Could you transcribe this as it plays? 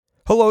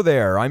Hello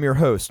there, I'm your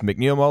host,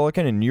 McNeil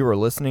Mulligan, and you are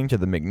listening to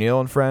the McNeil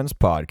and Friends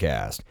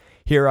podcast.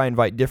 Here I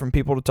invite different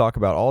people to talk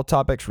about all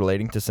topics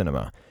relating to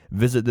cinema.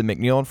 Visit the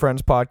McNeil and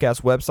Friends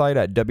podcast website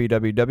at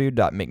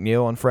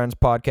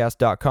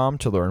www.mcneilandfriendspodcast.com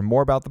to learn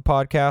more about the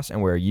podcast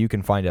and where you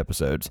can find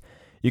episodes.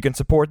 You can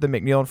support the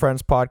McNeil and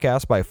Friends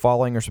podcast by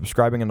following or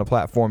subscribing on the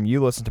platform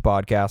you listen to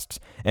podcasts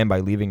and by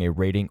leaving a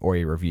rating or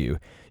a review.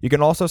 You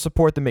can also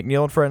support the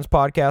McNeil and Friends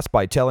podcast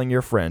by telling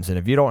your friends, and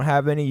if you don't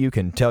have any, you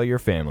can tell your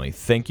family.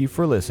 Thank you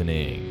for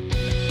listening.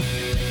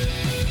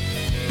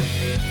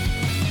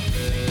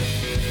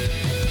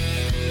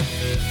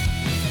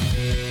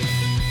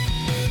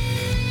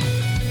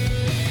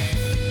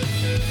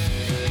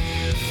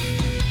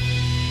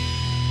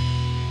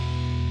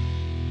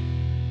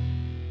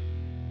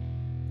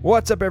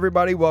 What's up,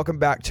 everybody? Welcome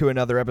back to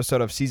another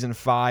episode of Season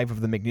 5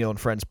 of the McNeil and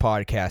Friends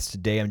podcast.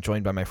 Today, I'm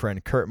joined by my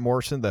friend Kurt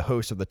Morrison, the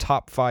host of the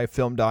Top 5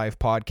 Film Dive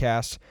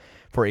podcast,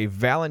 for a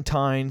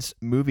Valentine's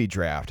movie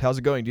draft. How's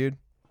it going, dude?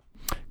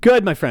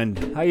 Good, my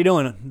friend. How you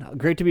doing?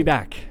 Great to be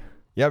back.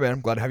 Yeah, man.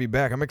 I'm glad to have you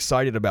back. I'm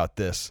excited about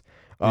this.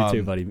 Me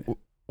too, buddy.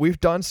 We've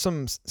done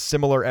some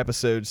similar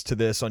episodes to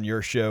this on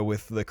your show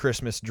with the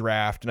Christmas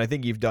draft, and I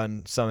think you've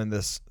done some in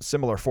this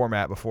similar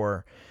format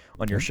before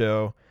on your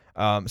show.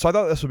 So I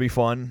thought this would be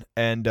fun,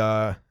 and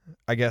I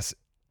guess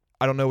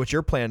I don't know what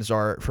your plans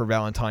are for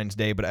Valentine's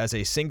Day, but as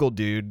a single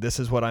dude, this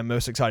is what I'm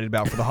most excited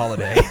about for the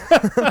holiday.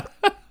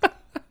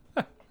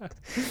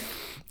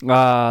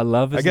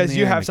 Love is I guess in the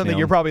you air, have something McNeil.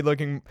 you're probably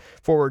looking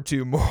forward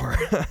to more.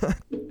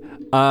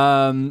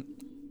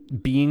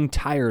 Being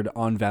tired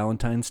on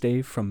Valentine's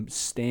Day from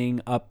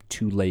staying up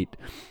too late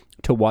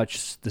to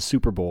watch the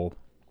Super Bowl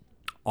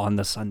on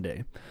the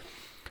Sunday.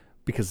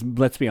 Because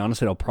let's be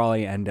honest, it'll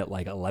probably end at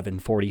like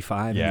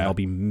 11:45, and I'll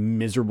be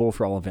miserable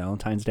for all of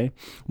Valentine's Day,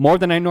 more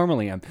than I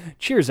normally am.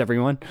 Cheers,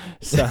 everyone.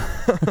 So,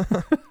 Yeah,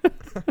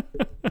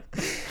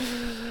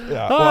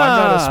 well, I'm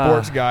not a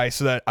sports guy,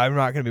 so that I'm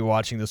not going to be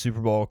watching the Super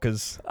Bowl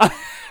because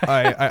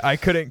I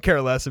couldn't care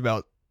less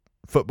about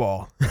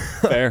football.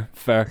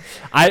 fair.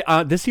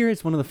 This year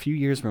is one of the few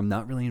years where I'm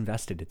not really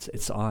invested.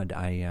 It's odd.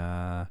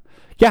 I'll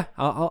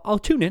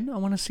tune in. I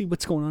want to see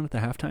what's going on at the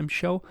halftime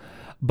show,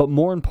 but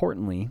more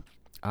importantly,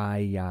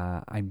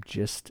 I'm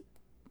just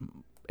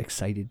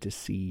excited to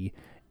see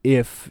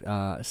if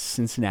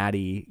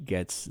Cincinnati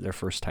gets their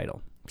first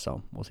title.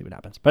 So we'll see what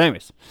happens. But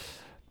anyways,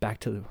 back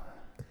to the...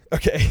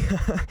 Okay.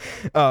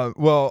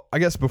 Well, I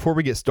guess before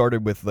we get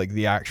started with like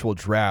the actual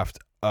draft,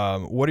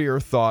 what are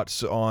your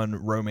thoughts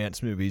on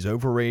romance movies?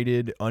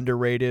 Overrated,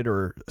 underrated,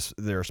 or is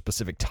there a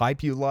specific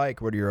type you like?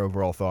 What are your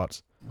overall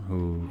thoughts?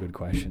 Ooh, good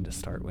question to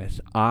start with.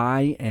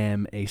 I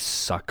am a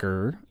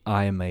sucker.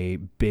 I am a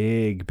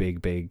big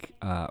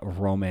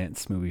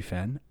romance movie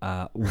fan.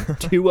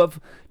 Two of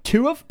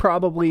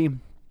probably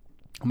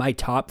my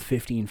top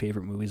 15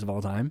 favorite movies of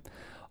all time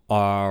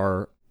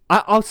are,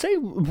 I'll say,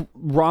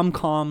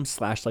 rom-com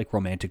 / like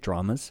romantic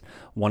dramas.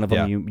 One of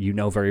them you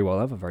know very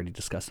well of. I've already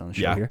discussed on the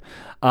show here.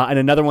 And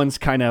another one's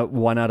kind of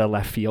one out of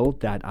left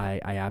field that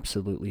I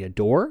absolutely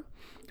adore.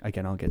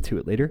 Again, I'll get to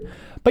it later.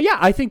 But yeah,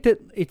 I think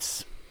that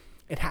it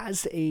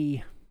has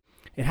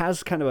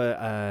kind of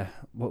a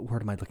what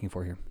word am I looking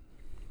for here?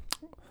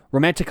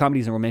 Romantic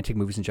comedies and romantic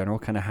movies in general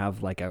kind of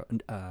have like a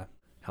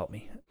help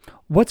me.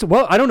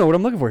 I don't know what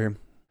I'm looking for here.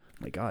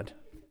 My God.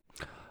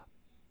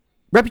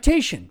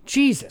 Reputation.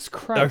 Jesus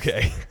Christ.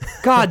 Okay.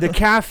 God, the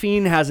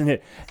caffeine hasn't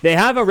hit. They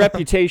have a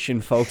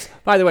reputation, folks.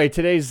 By the way,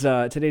 today's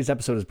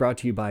episode is brought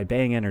to you by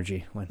Bang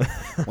Energy. When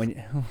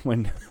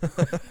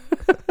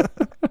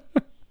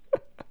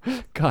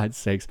God's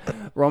sakes.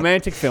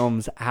 Romantic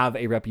films have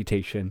a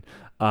reputation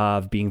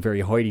of being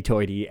very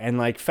hoity-toity. And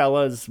like,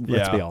 fellas,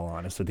 let's be all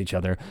honest with each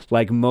other.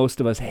 Like,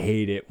 most of us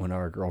hate it when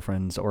our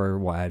girlfriends or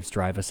wives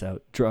drive us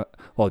out. Drive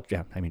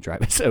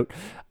us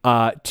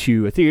out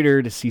to a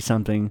theater to see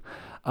something.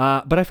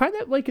 But I find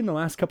that like in the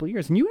last couple of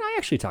years, and you and I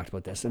actually talked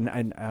about this,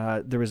 and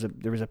there was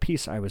a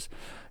piece I was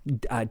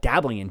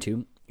dabbling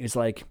into, is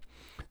like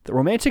the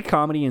romantic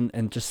comedy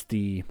and just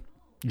the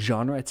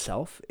genre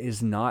itself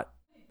is not,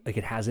 like,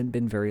 it hasn't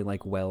been very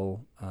like I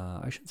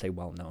shouldn't say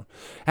well known.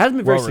 It hasn't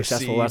been very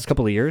successful the last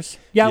couple of years.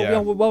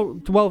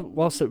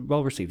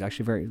 Well received,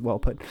 actually, very well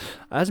put. It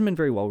hasn't been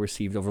very well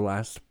received over the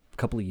last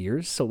couple of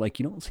years. So like,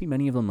 you don't see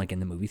many of them like in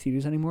the movie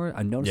theaters anymore.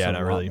 I've noticed a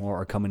lot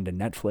more are coming to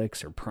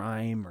Netflix or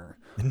Prime or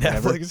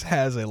Netflix whatever.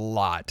 has a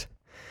lot.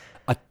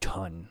 A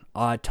ton.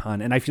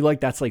 And I feel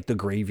like that's like the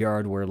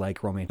graveyard where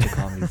like romantic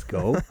comedies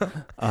go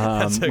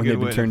when they've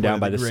been turned down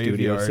by the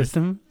studio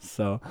system.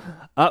 So,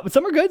 but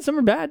some are good, some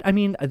are bad. I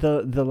mean,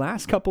 the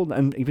last couple,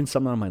 and even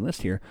some on my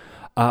list here,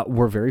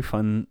 were very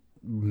fun,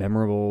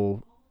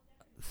 memorable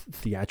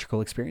theatrical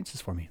experiences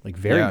for me. Like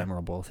very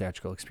memorable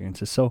theatrical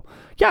experiences. So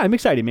yeah, I'm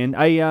excited, man.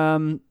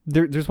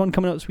 There's one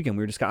coming out this weekend.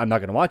 I'm not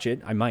going to watch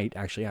it. I might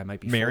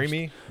be Marry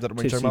Me? Is that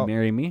what you're talking about?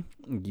 Marry Me?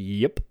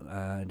 Yep.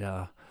 And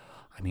I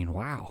mean,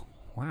 wow.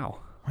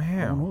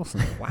 Owen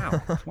Wilson.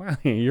 Wow. Wow.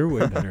 You're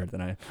way better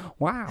than I.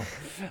 Wow.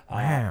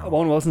 Wow.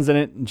 Owen Wilson's in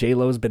it.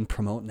 J-Lo's been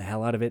promoting the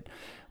hell out of it.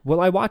 Will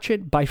I watch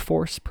it by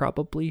force?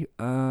 Probably.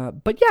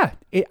 But yeah,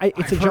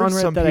 it's a genre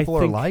some that people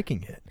I think are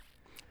liking it.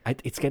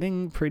 It's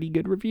getting pretty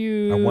good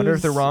reviews. I wonder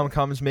if the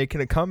rom-com's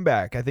making a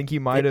comeback. I think you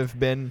might have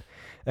been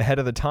ahead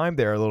of the time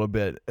there a little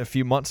bit a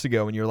few months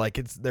ago when you were like,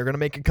 they're going to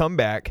make a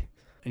comeback.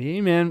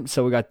 Yeah, man.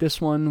 So we got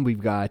this one. We've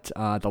got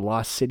The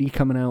Lost City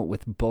coming out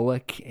with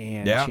Bullock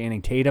and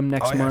Channing Tatum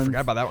next month. I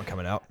forgot about that one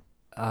coming out.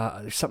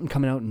 There's something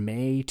coming out in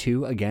May,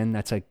 too. Again,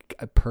 that's a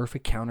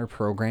perfect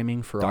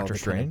counter-programming for Doctor all the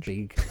Strange?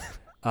 Kind of big...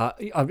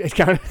 it's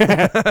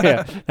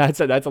yeah,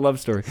 that's a love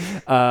story.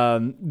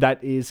 That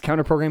is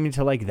counter programming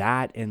to like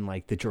that and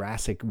like the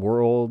Jurassic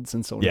Worlds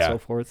and so on and so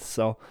forth.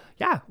 So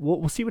yeah,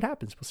 we'll see what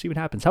happens.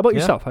 How about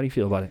yourself? How do you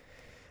feel about it?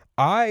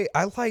 I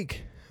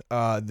like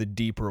the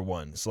deeper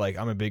ones. Like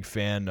I'm a big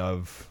fan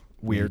of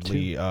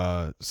weirdly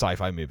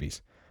sci-fi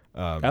movies.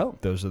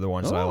 Those are the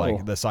ones that I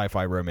like. The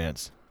sci-fi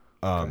romance.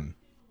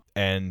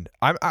 And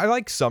I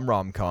like some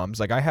rom-coms.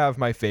 Like I have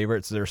my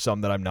favorites. There's some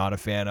that I'm not a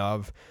fan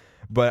of.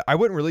 But I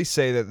wouldn't really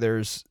say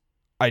that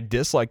I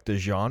dislike the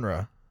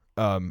genre.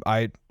 I'm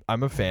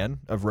a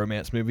fan of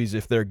romance movies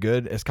if they're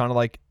good. It's kind of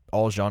like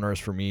all genres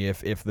for me.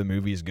 If the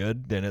movie's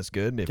good, then it's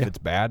good. If it's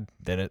bad,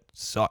 then it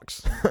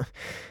sucks.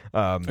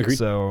 Agreed.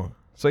 So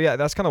yeah,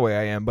 that's kind of the way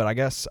I am. But I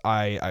guess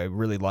I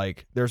really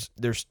like.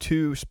 There's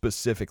two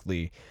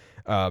specifically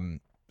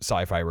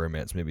sci-fi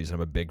romance movies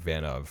I'm a big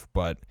fan of.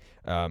 But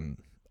I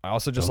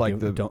also just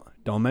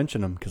don't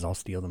mention them because I'll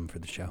steal them for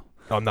the show.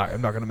 I'm not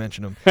going to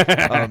mention them.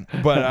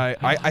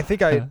 But I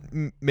think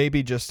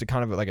maybe just to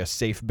kind of like a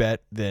safe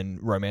bet than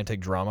romantic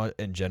drama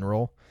in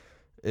general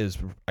is,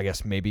 I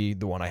guess, maybe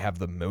the one I have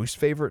the most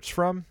favorites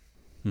from.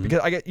 Mm-hmm.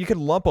 Because you could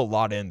lump a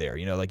lot in there.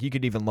 You know, like you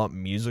could even lump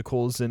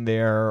musicals in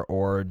there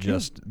or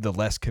just the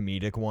less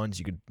comedic ones.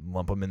 You could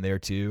lump them in there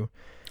too.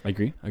 I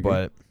agree.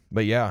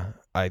 But yeah,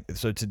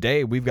 so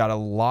today we've got a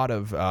lot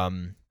of...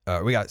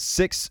 we got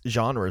 6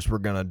 genres we're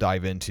going to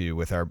dive into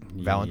with our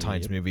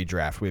Valentine's movie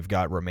draft. We've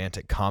got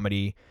romantic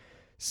comedy,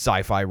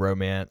 sci-fi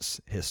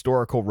romance,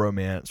 historical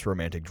romance,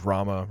 romantic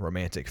drama,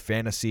 romantic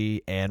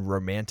fantasy, and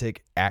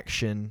romantic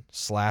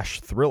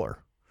action/thriller.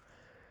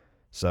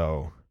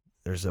 So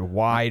there's a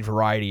wide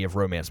variety of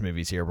romance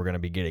movies here we're going to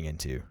be getting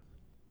into.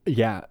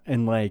 Yeah,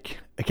 and like,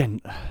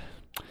 again,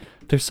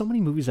 there's so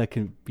many movies that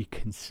can be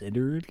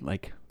considered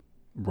like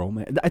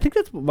romance. I think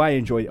that's why I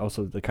enjoy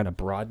also the kind of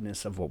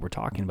broadness of what we're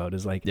talking about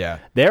is like,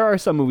 there are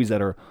some movies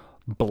that are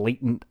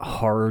blatant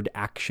hard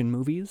action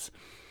movies,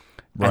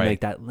 right? And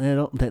like that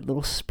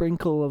little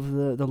sprinkle of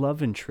the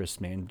love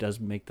interest, man, does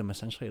make them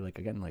essentially like,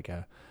 again, like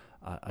a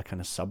kind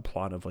of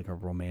subplot of like a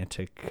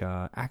romantic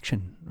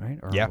action, right?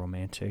 Or a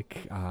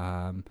romantic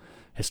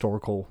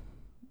historical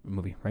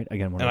movie, right?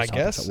 Again, one of and I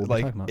guess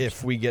like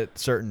if we get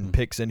certain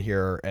picks in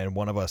here and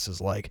one of us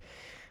is like,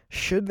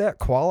 should that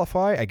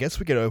qualify? I guess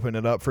we could open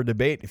it up for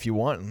debate if you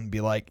want and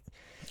be like,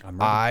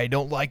 I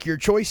don't like your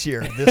choice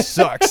here. This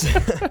sucks.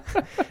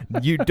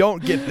 You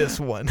don't get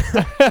this one.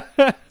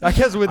 I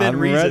guess within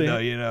reason, though,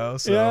 you know.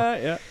 So.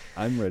 Yeah,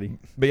 I'm ready.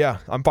 But yeah,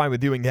 I'm fine with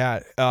doing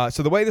that.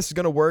 So the way this is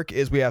going to work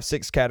is we have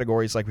 6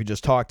 categories like we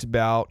just talked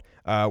about,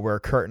 where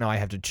Kurt and I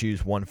have to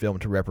choose one film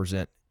to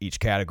represent each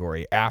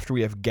category. After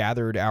we have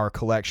gathered our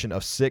collection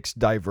of 6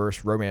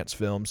 diverse romance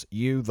films,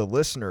 you, the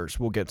listeners,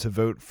 will get to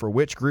vote for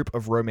which group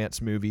of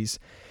romance movies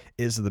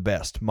is the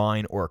best,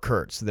 mine or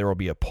Kurt's. There will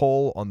be a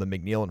poll on the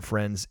McNeil and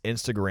Friends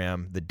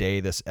Instagram the day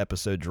this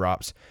episode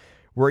drops,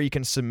 where you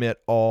can submit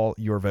all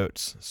your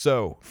votes.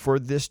 So for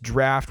this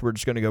draft, we're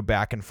just going to go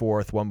back and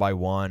forth one by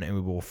one, and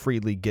we will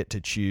freely get to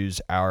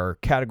choose our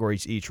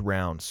categories each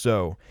round.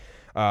 So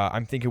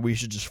I'm thinking we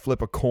should just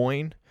flip a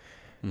coin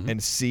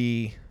and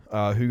see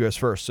who goes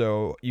first.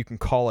 So you can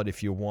call it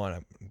if you want.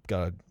 I've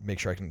got to make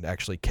sure I can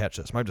actually catch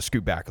this. I might have to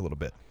scoot back a little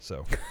bit.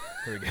 So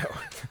there we go.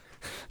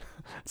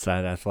 It's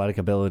that athletic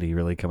ability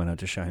really coming out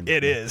to shine.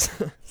 It is.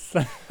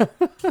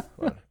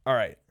 All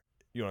right.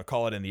 You want to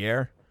call it in the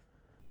air?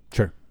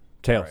 Sure.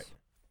 Tails. Right.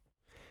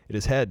 It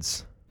is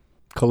heads.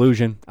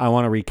 Collusion. I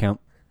want to recount.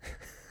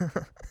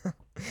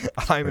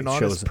 I'm an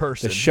honest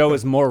person. The show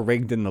is more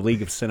rigged than the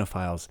League of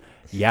Cinephiles.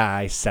 Yeah,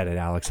 I said it,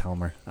 Alex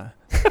Helmer.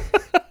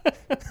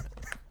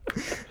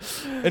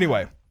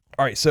 Anyway,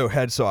 all right. So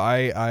head. So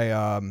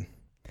I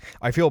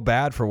feel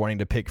bad for wanting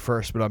to pick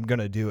first, but I'm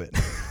gonna do it.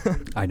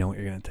 I know what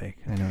you're gonna take.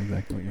 I know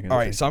exactly what you're gonna take. All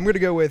right. So I'm gonna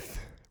go with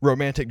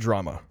romantic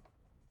drama.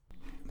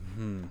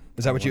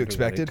 Is that what you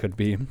expected? It could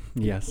be.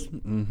 Yes.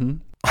 Mm-hmm.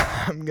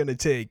 I'm gonna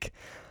take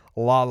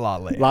La La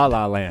Land. La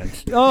La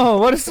Land. Oh,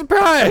 what a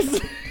surprise!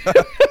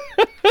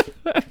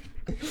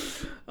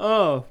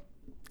 Oh,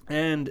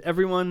 and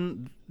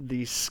everyone,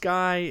 the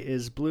sky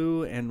is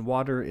blue and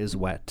water is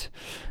wet.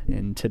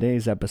 In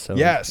today's episode,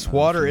 yes,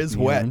 water is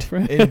wet,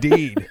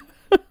 indeed.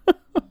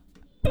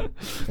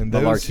 And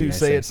those who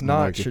say it's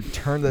not should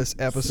turn this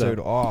episode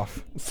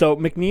off. So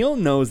McNeil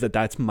knows that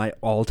that's my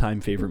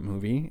all-time favorite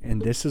movie,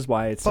 and this is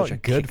why it's such a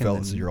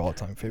Goodfellas is your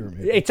all-time favorite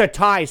movie. It's a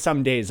tie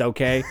some days,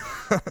 okay?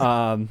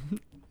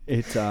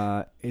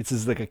 It's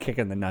just like a kick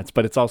in the nuts,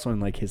 but it's also in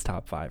like his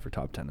top 5 or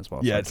top 10 as well.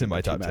 Yeah, so it's in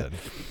my top 10.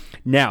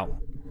 Now,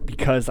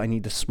 because I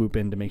need to swoop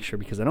in to make sure,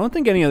 because I don't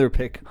think any other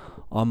pick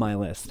on my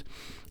list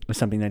is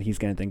something that he's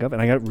going to think of,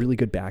 and I got really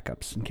good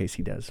backups in case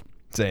he does.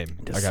 Same.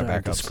 I got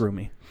backups. To screw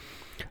me.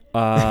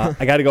 I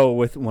got to go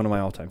with one of my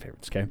all-time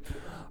favorites. Okay,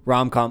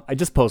 rom-com. I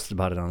just posted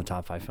about it on the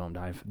top 5 film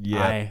dive.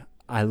 Yeah,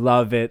 I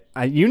love it.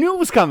 You knew it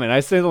was coming.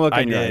 I see the look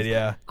on your eyes.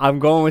 Yeah. I'm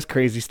going with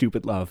Crazy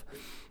Stupid Love.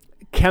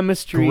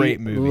 Chemistry, great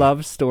movie.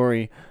 Love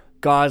story.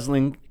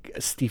 Gosling,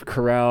 Steve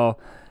Carell.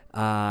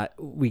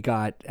 We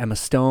got Emma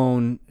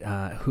Stone.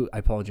 Who I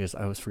apologize,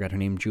 I always forgot her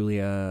name.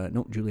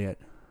 Juliet.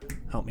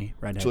 Help me.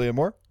 Right now. Julianne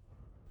Moore.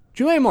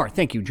 Julianne Moore.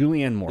 Thank you,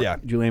 Julianne Moore. Yeah,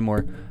 Julianne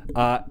Moore.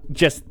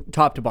 Just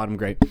top to bottom,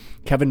 great.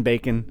 Kevin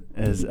Bacon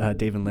as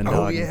David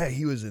Lindau. Oh yeah,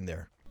 he was in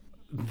there.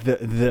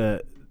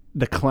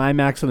 The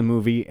climax of the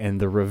movie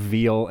and the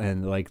reveal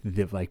and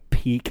the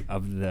peak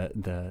of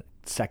the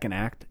second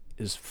act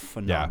is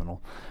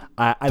phenomenal. Yeah.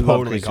 I love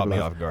totally Crazy caught me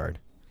Love. off guard.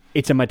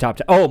 It's in my top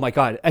 10. Oh my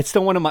god, it's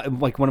still one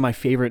of my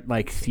favorite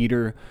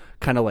theater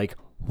kind of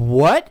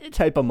what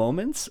type of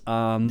moments. Yeah,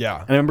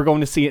 I remember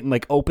going to see it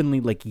and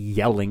openly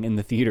yelling in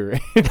the theater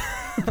and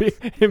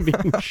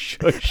being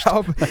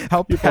shushed.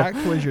 How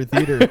packed was your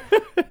theater?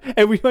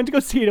 And we went to go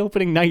see it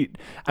opening night.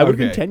 I would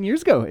have been 10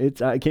 years ago.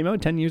 It came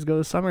out 10 years ago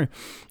this summer.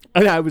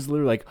 And I was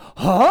literally like,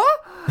 huh?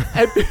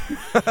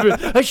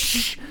 And,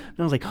 shh. And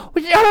I was like,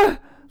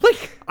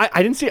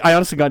 I didn't see it. I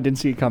honestly God didn't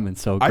see it coming.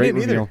 So great I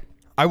didn't reveal. either.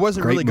 I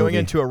wasn't Great really going movie.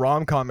 into a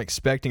rom-com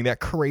expecting that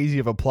crazy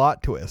of a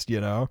plot twist,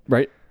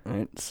 Right.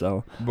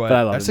 So, But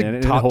I love that's it, man. a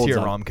It holds top-tier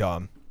up.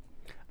 rom-com.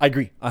 I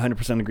agree.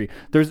 100% agree.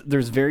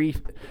 There's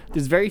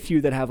very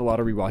few that have a lot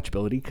of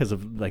rewatchability because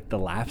of the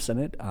laughs in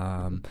it.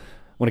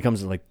 When it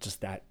comes to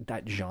just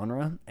that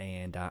genre,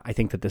 and I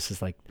think that this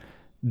is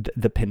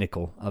the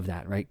pinnacle of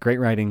that. Right, great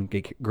writing,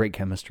 great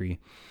chemistry,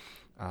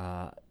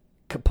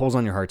 pulls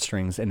on your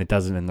heartstrings, and it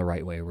does it in the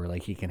right way, where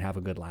he can have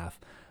a good laugh,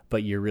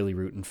 but you're really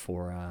rooting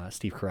for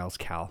Steve Carell's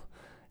Cal,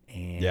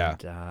 and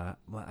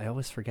I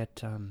always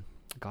forget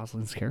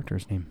Gosling's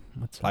character's name.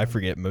 I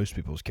forget most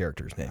people's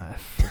characters' name. I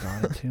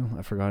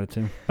forgot it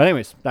too. But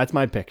anyways, that's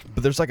my pick.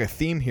 But there's a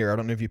theme here. I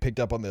don't know if you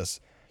picked up on this.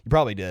 You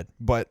probably did.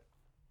 But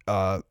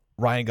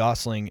Ryan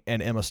Gosling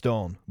and Emma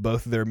Stone,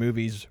 both of their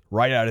movies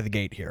right out of the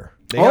gate here.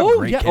 They have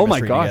great chemistry oh my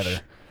gosh.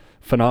 together.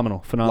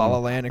 Phenomenal. La La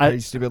Land and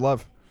Crazy Stupid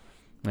Love.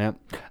 Yeah.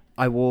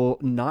 I will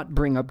not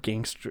bring up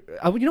Gangster.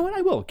 You know what?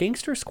 I will.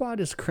 Gangster Squad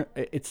is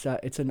it's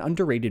an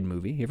underrated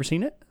movie. You ever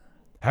seen it?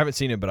 I haven't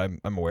seen it, but I'm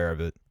aware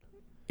of it.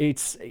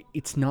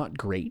 It's not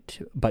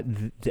great, but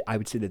I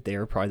would say that they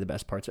are probably the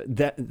best parts.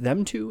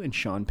 Them two and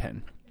Sean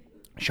Penn.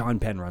 Sean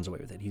Penn runs away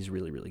with it. He's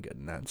really, really good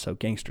in that. So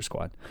Gangster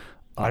Squad.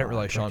 I didn't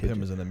realize Sean Penn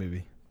was in the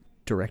movie.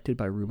 Directed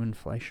by Ruben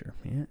Fleischer.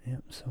 Yeah.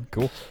 So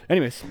cool.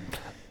 Anyways,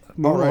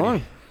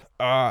 moving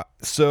on.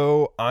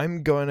 So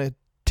I'm gonna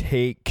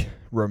take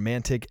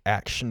romantic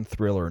action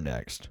thriller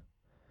next.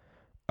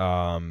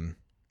 In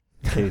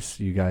case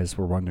you guys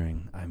were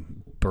wondering,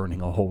 I'm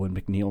burning a hole in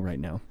McNeil right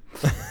now.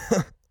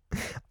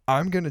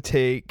 I'm gonna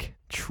take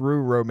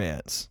True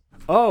Romance.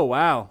 Oh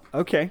wow.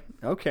 Okay.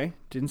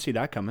 Didn't see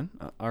that coming.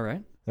 All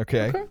right.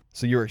 Okay.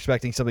 So you were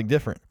expecting something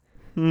different.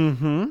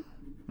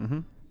 Mm-hmm.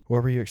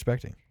 What were you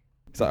expecting?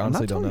 Because I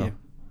honestly don't know. You.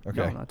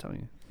 Okay. No, I'm not telling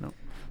you. No.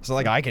 It's not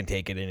like I can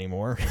take it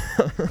anymore.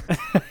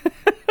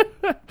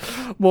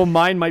 Well,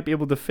 mine might be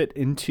able to fit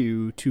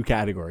into 2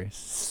 categories.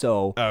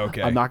 So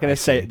okay. I'm not going to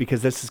say it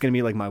because this is going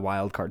to be my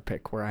wild card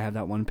pick, where I have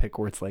that one pick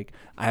where it's I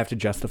have to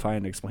justify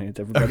and explain it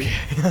to everybody.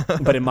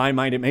 Okay. But in my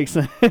mind, it makes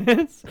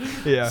sense.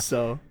 Yeah.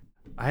 So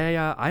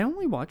I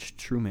only watched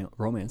True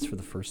Romance for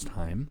the first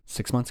time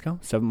 6 months ago,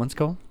 7 months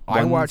ago.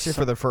 I watched it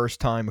for the first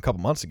time a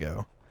couple months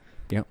ago.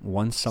 Yeah,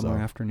 one summer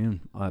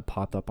afternoon, it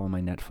popped up on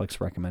my Netflix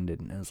recommended,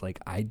 and I was like,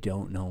 I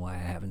don't know why I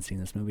haven't seen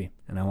this movie.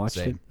 And I watched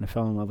it, and I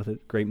fell in love with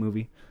it. Great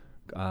movie.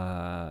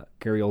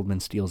 Gary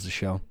Oldman steals the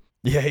show.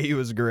 Yeah, he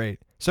was great.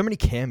 So many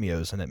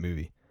cameos in that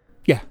movie.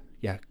 Yeah.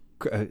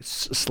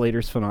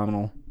 Slater's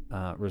phenomenal.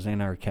 Patricia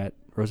Arquette.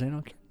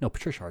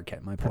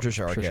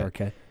 Patricia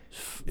Arquette.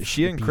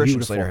 She and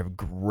Christian Slater have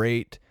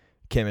great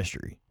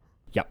chemistry.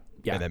 Yep.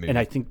 Yeah. In that movie. And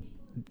I think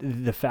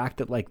the fact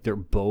that they're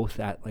both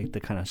at the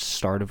kind of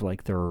start of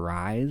their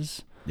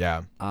rise.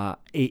 Yeah.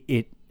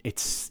 It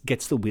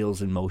gets the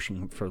wheels in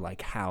motion for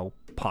how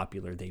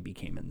popular they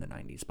became in the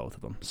 90s, both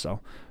of them. So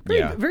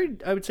very,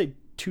 I would say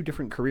 2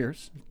 different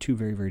careers, 2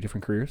 very, very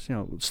different careers.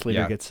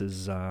 Slater gets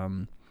his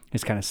kind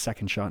of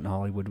second shot in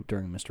Hollywood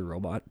during Mr.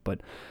 Robot, but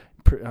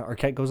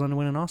Arquette goes on to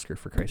win an Oscar,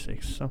 for Christ's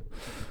sakes. So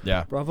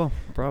yeah, bravo.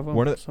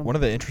 One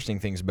of the interesting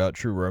things about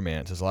True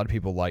Romance is a lot of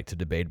people like to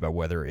debate about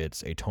whether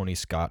it's a Tony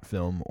Scott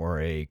film or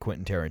a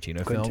Quentin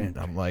Tarantino film.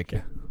 I'm like,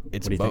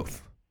 it's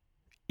both.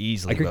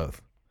 Easily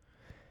both.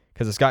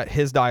 Because it's got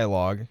his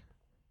dialogue.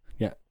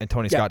 Yeah. And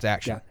Tony Scott's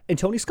action. Yeah. And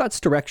Tony Scott's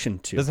direction,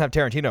 too. Doesn't have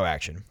Tarantino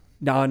action.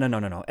 No. And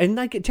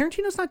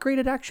Tarantino's not great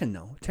at action,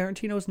 though.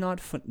 Tarantino's not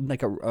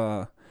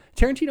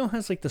Tarantino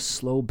has the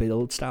slow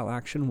build style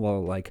action,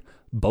 while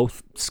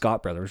both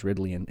Scott brothers,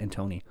 Ridley and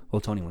Tony.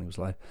 Well, Tony when he was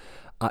alive.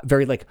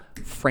 Very like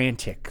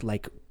frantic,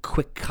 like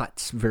quick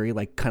cuts, very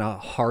like kind of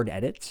hard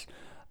edits.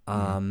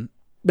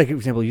 Like, for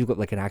example, you look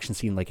like an action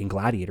scene like in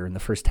Gladiator in the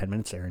first 10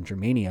 minutes there in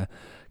Germania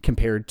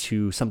compared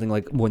to something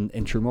like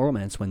in True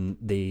Romance when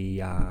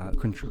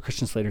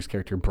Christian Slater's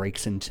character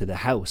breaks into the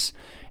house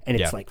and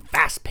it's like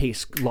fast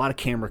paced, a lot of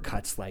camera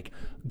cuts, like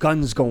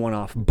guns going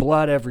off,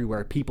 blood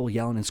everywhere, people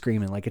yelling and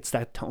screaming. Like it's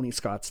that Tony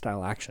Scott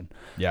style action.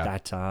 Yeah.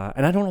 That,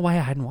 and I don't know why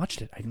I hadn't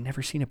watched it. I'd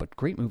never seen it, but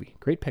great movie.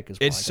 Great pick as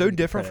well. It's so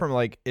different from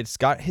like, it's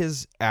got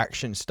his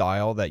action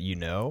style that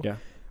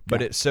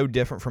but it's so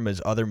different from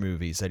his other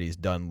movies that he's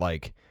done,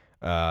 like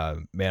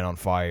Man on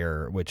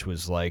Fire, which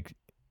was like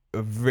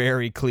a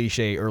very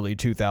cliche early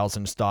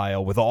 2000s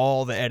style with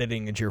all the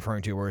editing that you're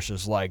referring to, where it's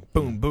just like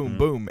boom, boom,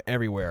 boom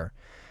everywhere,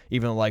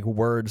 even like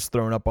words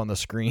thrown up on the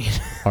screen.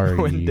 Are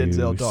when you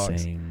Denzel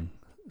talks. Saying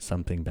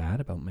something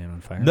bad about Man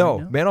on Fire? No,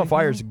 right Man on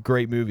Fire is a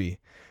great movie,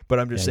 but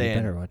I'm just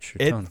saying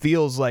it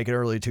feels like an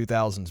early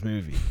 2000s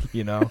movie.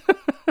 You know,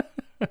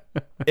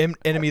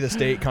 Enemy of the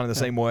State kind of the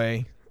same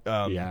way.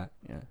 Yeah.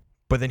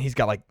 But then he's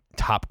got like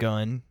Top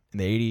Gun in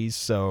the 80s.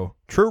 So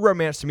True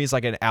Romance to me is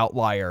like an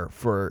outlier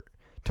for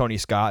Tony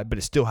Scott, but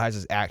it still has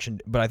his action.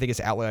 But I think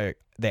it's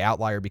the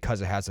outlier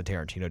because it has the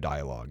Tarantino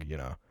dialogue, you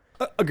know.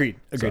 Agreed.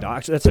 So.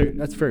 Actually,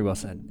 that's very well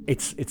said.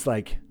 It's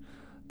like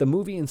the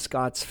movie in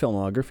Scott's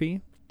filmography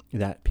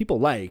that people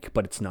like,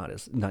 but it's not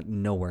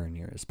nowhere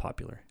near as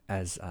popular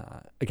as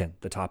again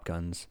the Top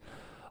Guns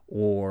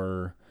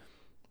or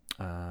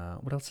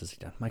what else has he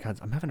done? My God,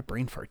 I'm having a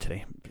brain fart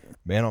today.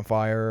 Man on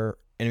Fire,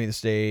 Enemy of the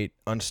State,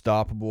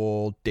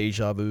 Unstoppable,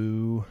 Deja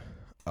Vu.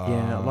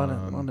 Yeah, a lot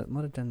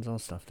of Denzel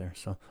stuff there.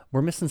 So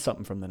we're missing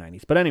something from the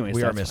 90s. But anyways,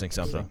 we are missing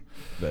something. So,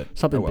 but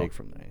something big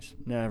from the 90s.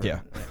 Never.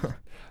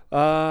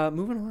 Yeah.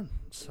 Moving on.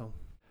 So,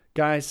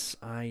 guys,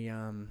 I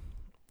am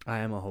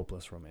a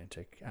hopeless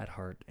romantic at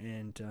heart,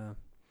 and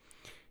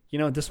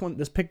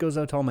this pick goes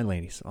out to all my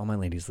ladies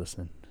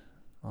listening,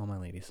 all my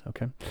ladies.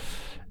 Okay,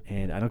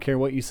 and I don't care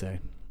what you say.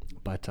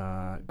 But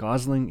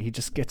Gosling, he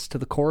just gets to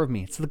the core of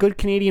me. It's the good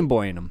Canadian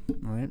boy in him.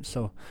 All right,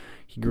 so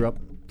he grew up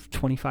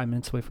 25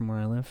 minutes away from where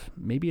I live.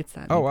 Maybe it's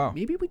that. Wow.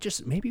 Maybe we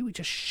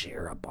just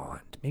share a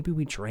bond. Maybe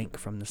we drank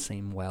from the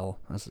same well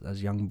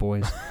as young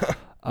boys.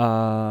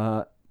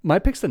 My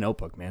pick's The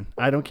Notebook, man.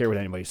 I don't care what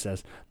anybody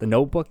says. The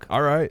Notebook.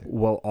 All right.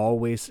 Will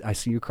always. I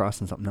see you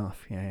crossing something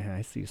off. Yeah,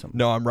 I see something.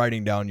 No, I'm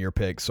writing down your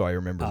picks so I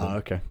remember them.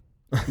 Okay.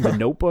 The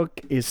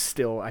Notebook is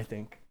still, I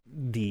think,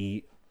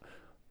 the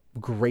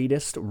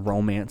greatest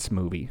romance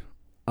movie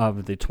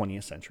of the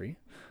 20th century.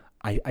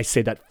 I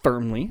say that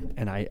firmly,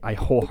 and I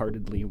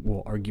wholeheartedly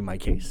will argue my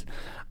case.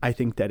 I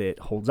think that it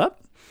holds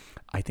up.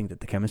 I think that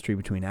the chemistry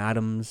between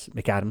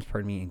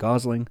McAdams, and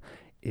Gosling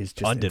is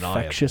just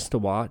infectious to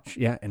watch.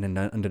 Yeah, and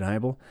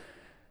undeniable.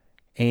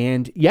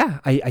 And yeah,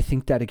 I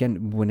think that,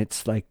 again, when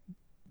it's like,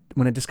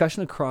 when a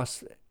discussion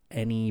across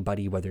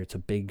anybody, whether it's a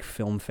big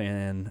film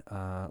fan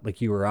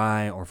like you or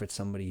I, or if it's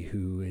somebody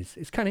who is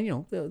kind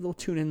of, they'll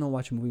tune in, they'll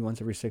watch a movie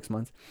once every 6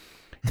 months.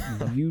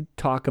 You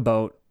talk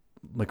about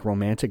like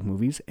romantic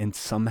movies, and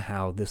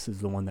somehow this is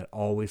the one that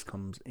always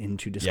comes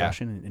into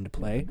discussion and into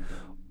play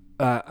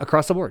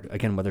across the board.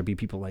 Again, whether it be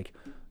people like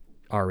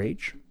our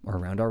age or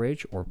around our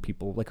age, or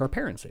people like our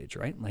parents' age,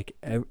 right? Like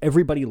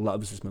everybody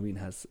loves this movie and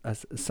has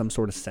some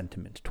sort of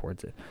sentiment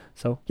towards it.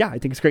 So yeah, I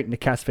think it's great.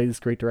 Nick Cassavetes is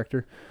a great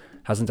director.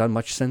 Hasn't done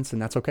much since,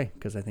 and that's okay,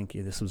 because I think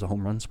this was a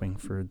home run swing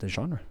for the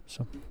genre.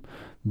 So,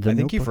 I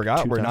think you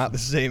forgot we're not the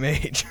same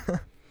age.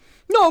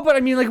 No, but I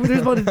mean, like, there's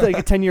about like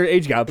a 10-year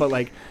age gap. But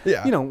like,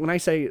 when I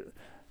say,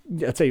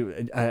 let's say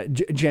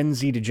Gen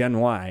Z to Gen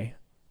Y,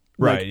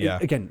 right? Like, yeah.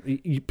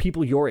 Again,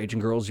 people your age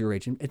and girls your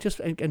age, and it just,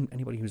 again,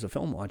 anybody who's a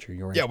film watcher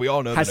your age, we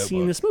all know has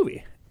seen this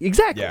movie.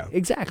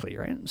 Exactly,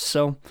 right?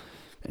 So,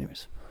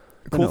 anyways,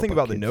 the cool thing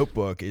about The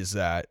Notebook is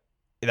that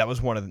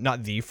was one of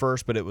not the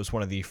first, but it was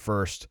one of the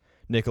first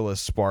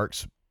Nicholas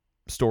Sparks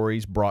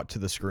stories brought to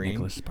the screen.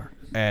 Nicholas Sparks.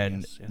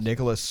 And yes.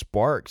 Nicholas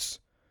Sparks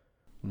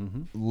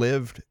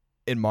lived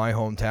in my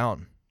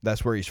hometown.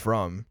 That's where he's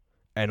from.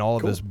 And all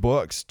of his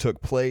books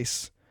took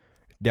place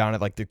down at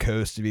like the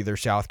coast of either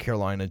South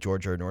Carolina,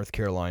 Georgia, or North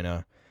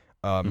Carolina.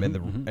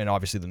 And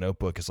obviously The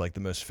Notebook is like the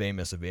most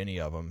famous of any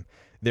of them.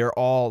 They're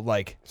all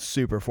like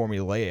super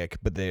formulaic,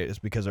 but it's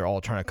because they're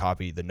all trying to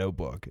copy The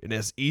Notebook. It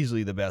is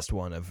easily the best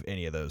one of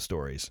any of those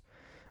stories.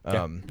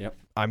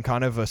 I'm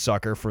kind of a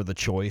sucker for The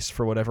Choice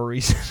for whatever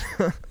reason,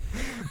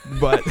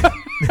 but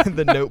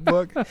The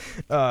Notebook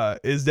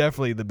is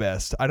definitely the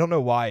best. I don't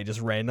know why. I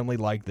just randomly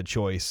like The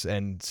Choice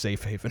and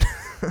Safe Haven.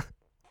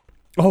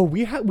 Oh,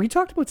 we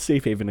talked about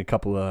Safe Haven a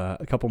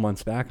couple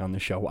months back on the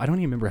show. I don't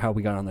even remember how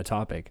we got on the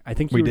topic. I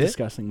think you were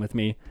discussing with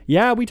me.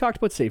 Yeah, we talked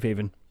about Safe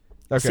Haven.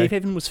 Okay. Safe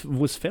Haven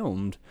was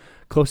filmed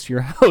close to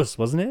your house,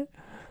 wasn't it?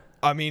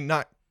 I mean,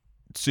 not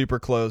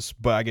super close,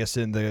 but I guess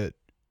in the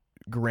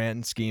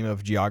grand scheme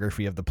of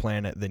geography of the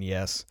planet, then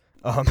yes.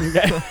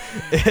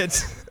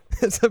 It's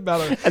It's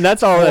about a and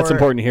that's all that's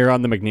important here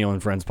on the McNeil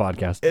and Friends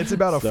podcast. It's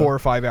about a 4 or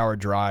 5 hour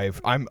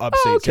drive. I'm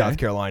upstate South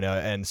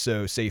Carolina, and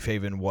so Safe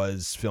Haven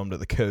was filmed at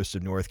the coast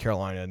of North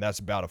Carolina, and that's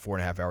about a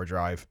 4.5 hour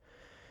drive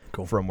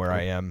from where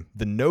I am.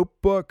 The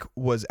Notebook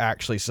was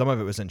actually, some of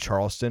it was in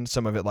Charleston,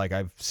 some of it like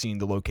I've seen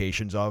the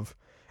locations of,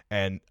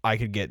 and I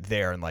could get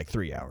there in like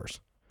 3 hours.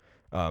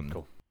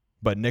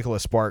 But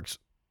Nicholas Sparks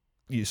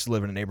used to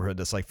live in a neighborhood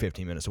that's like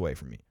 15 minutes away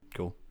from me.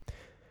 Cool.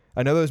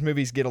 I know those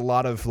movies get a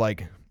lot of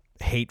like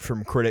hate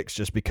from critics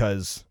just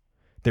because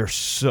they're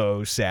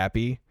so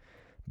sappy,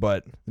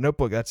 but The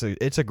Notebook,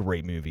 it's a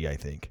great movie, I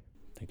think.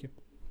 Thank you.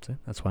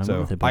 That's why I'm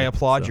with it. I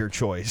applaud your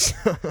choice.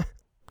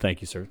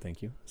 Thank you, sir.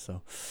 Thank you.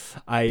 So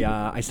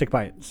I stick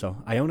by it. So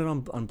I own it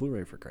on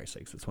Blu-ray, for Christ's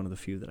sakes. It's one of the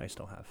few that I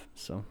still have.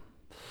 So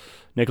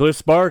Nicholas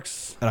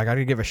Sparks. And I got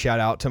to give a shout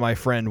out to my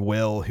friend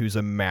Will, who's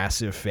a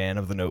massive fan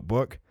of The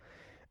Notebook.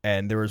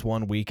 And there was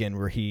one weekend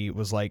where he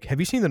was like, "Have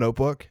you seen The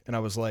Notebook?" And I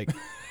was like,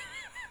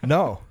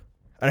 "No."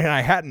 And I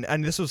hadn't.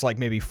 And this was like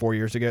maybe 4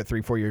 years ago,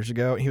 3-4 years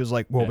ago. And he was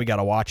like, "Well, we got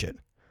to watch it."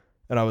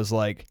 And I was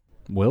like,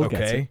 Will okay.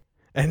 Gets it.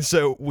 And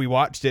so we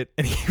watched it,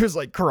 and he was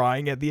like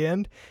crying at the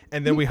end.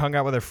 And then we hung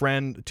out with a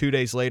friend 2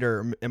 days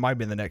later. It might have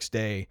been the next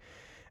day.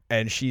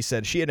 And she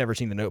said she had never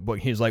seen The Notebook.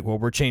 He was like, "Well,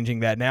 we're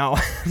changing that now."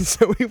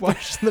 So we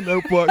watched The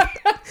Notebook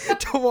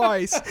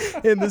twice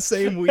in the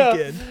same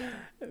weekend.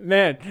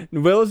 Man,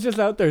 Will's just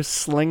out there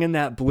slinging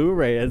that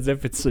Blu-ray as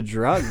if it's a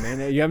drug,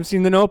 man. You haven't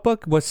seen The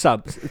Notebook? What's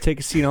up?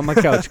 Take a seat on my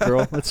couch,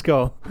 girl. Let's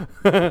go.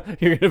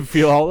 You're going to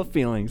feel all the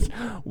feelings.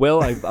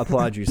 Will, I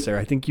applaud you, sir.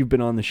 I think you've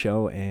been on the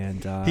show,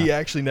 and... he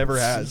actually never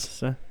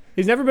has.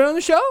 He's never been on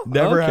the show?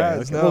 Never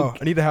has, no. Well,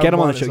 I need to have get him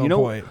on the show. You know,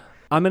 point.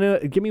 I'm going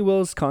to... Give me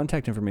Will's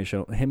contact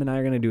information. Him and I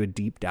are going to do a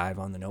deep dive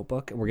on The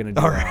Notebook, and we're going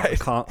to do a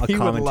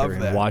commentary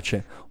and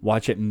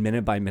watch it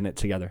minute by minute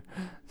together.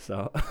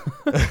 So...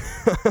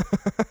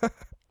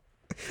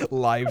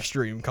 Live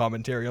stream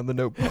commentary on The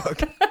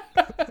Notebook.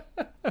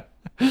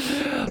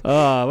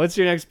 What's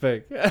your next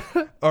pick?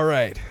 All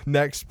right,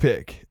 next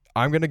pick.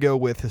 I'm going to go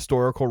with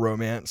historical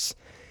romance.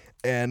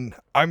 And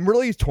I'm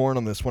really torn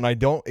on this one. I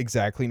don't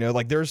exactly know.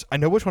 Like, I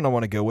know which one I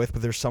want to go with,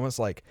 but there's some that's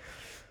like,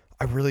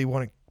 I really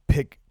want to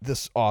pick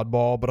this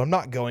oddball, but I'm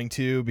not going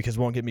to because it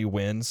won't get me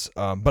wins.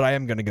 But I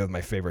am going to go with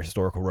my favorite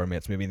historical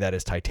romance movie. That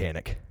is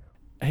Titanic.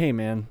 Hey,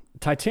 man.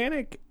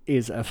 Titanic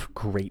is a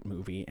great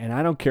movie, and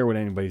I don't care what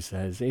anybody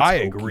says. I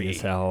agree. As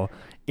hell.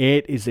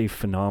 It is a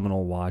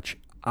phenomenal watch.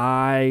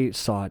 I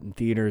saw it in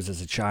theaters as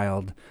a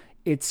child.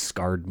 It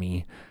scarred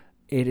me.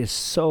 It is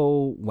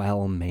so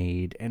well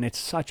made, and it's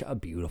such a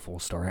beautiful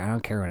story. I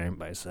don't care what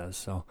anybody says.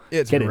 So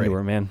it's get great. into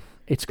it, man.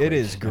 It's great. It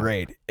is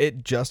great.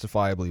 It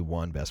justifiably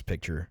won Best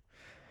Picture.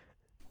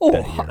 Oh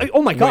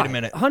my God. Wait a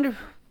minute. 100.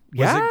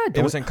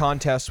 It was in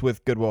contest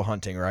with Good Will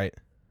Hunting, right?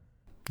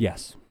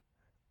 Yes.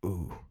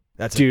 Ooh.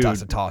 That's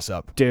a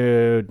toss-up.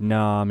 Dude,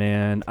 nah,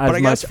 man. But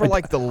I guess for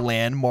like the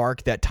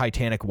landmark that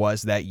Titanic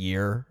was that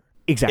year.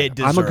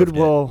 Exactly. I'm a Good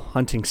Will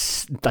Hunting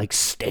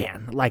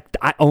stan. Like,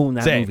 I own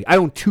that movie. I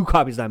own 2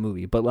 copies of that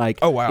movie, but like,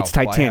 oh wow, it's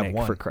Titanic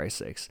for Christ's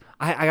sakes.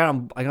 I got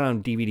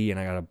on DVD and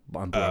I got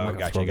on Blu-ray.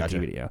 Gotcha.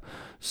 DVD.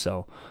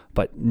 So,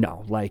 but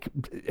no, like,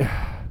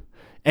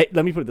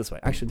 let me put it this way.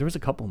 Actually, there was a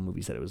couple of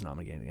movies that it was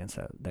nominated against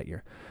that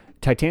year.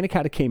 Titanic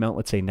had came out,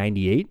 let's say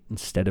 98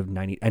 instead of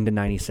end of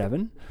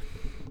 97.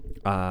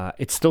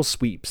 It still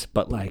sweeps,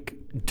 but like,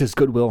 does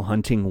Good Will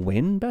Hunting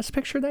win Best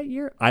Picture that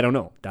year? I don't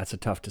know. That's a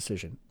tough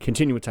decision.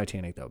 Continue with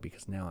Titanic though,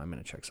 because now I'm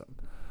going to check something.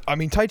 I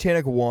mean,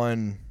 Titanic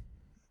won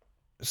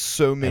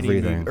so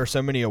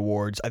many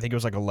awards. I think it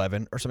was like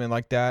 11 or something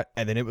like that,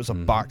 and then it was a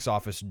box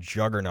office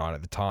juggernaut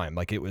at the time.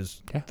 Like, it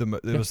was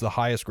was the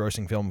highest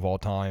grossing film of all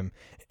time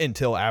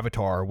until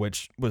Avatar,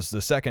 which was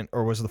the second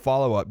or was the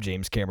follow-up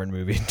James Cameron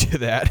movie to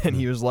that, and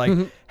he was like,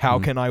 "How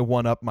can I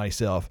one up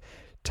myself?"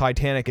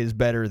 Titanic is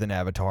better than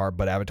Avatar,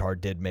 but Avatar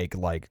did make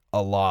like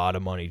a lot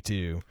of money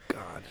too.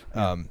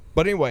 God.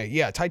 But anyway,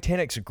 yeah,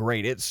 Titanic's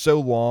great. It's so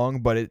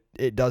long, but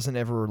it doesn't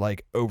ever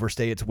like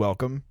overstay its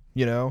welcome.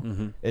 You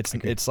know,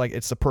 it's like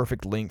it's the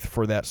perfect length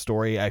for that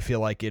story. I feel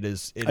like it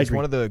is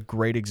one of the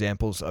great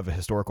examples of a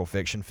historical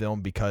fiction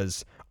film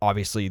because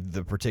obviously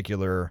the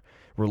particular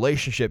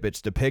relationship it's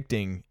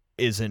depicting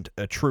isn't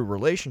a true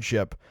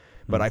relationship,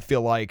 but I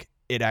feel like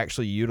it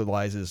actually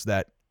utilizes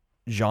that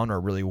genre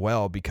really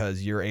well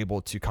because you're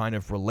able to kind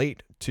of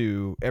relate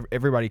to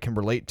everybody can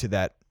relate to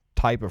that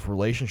type of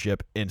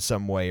relationship in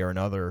some way or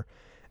another,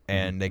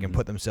 and they can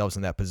put themselves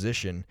in that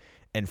position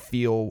and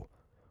feel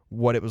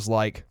what it was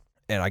like,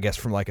 and I guess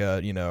from like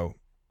a, you know,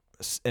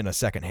 in a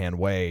secondhand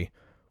way,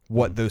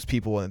 what those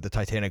people in the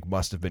Titanic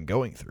must have been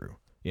going through,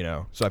 you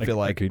know. So I feel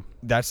like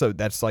that's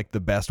like the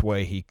best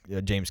way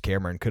James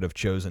Cameron could have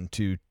chosen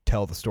to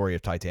tell the story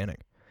of Titanic.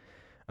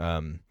 I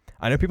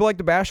know people like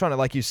to bash on it,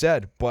 like you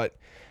said, but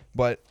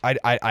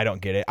I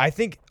don't get it. I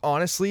think,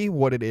 honestly,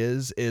 what it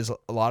is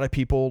a lot of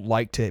people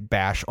like to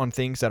bash on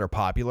things that are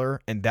popular,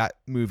 and that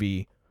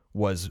movie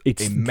was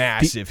a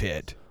massive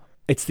hit.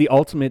 It's the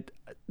ultimate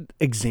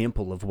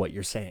example of what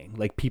you're saying.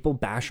 Like, people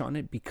bash on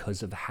it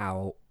because of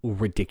how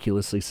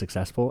ridiculously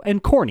successful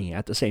and corny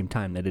at the same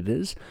time that it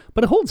is,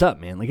 but it holds up,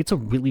 man. Like, it's a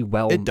really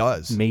well It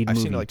does. made I've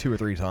movie. seen it like 2 or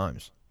 3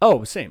 times.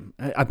 Oh, same.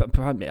 I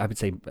would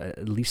say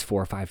at least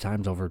 4 or 5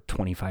 times over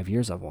 25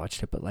 years I've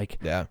watched it, but like,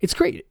 Yeah. it's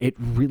great. It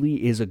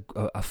really is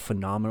a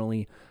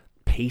phenomenally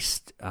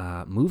paced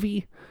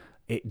movie.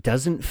 It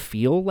doesn't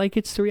feel like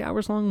it's 3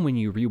 hours long when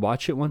you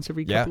rewatch it once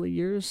every couple of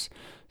years.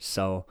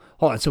 So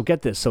hold on. So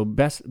get this. So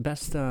best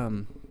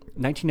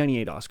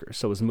 1998 Oscars.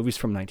 So it was movies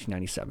from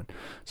 1997.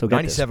 So get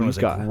 97 this.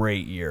 was a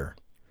great year.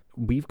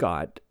 We've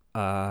got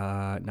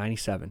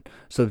 97.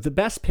 So the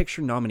best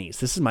picture nominees.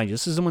 This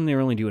is when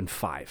they're only doing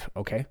 5.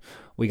 Okay,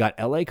 we got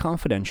L.A.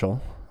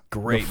 Confidential.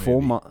 Great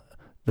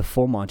The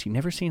Full Monty.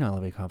 Never seen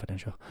L.A.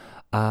 Confidential.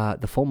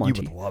 The Full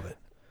Monty. You would love it.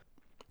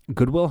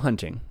 Good Will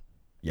Hunting.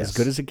 Yes. As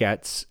Good as It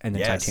Gets, and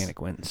then Titanic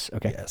wins.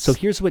 Okay, so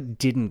here's what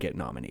didn't get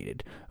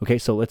nominated. Okay,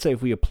 so let's say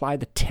if we apply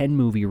the 10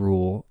 movie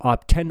rule,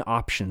 10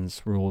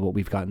 options rule, what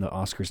we've got in the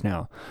Oscars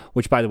now,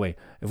 which, by the way,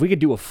 if we could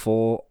do a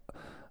full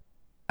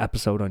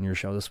episode on your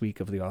show this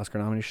week of the Oscar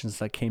nominations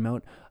that came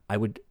out, I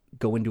would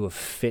go into a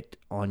fit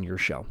on your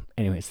show.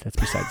 Anyways, that's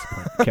besides the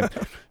point. Okay,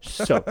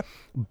 so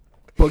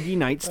Boogie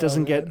Nights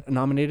doesn't get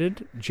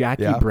nominated.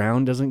 Jackie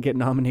Brown doesn't get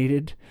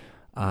nominated.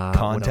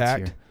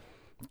 Contact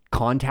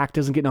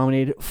doesn't get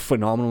nominated.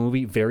 Phenomenal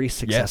movie. Very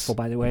successful,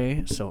 by the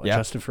way. So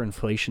adjusted for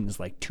inflation is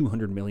like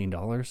 $200 million.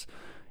 What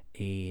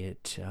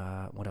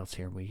else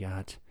here? We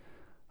got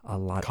a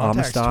lot.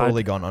 Contact's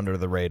totally gone under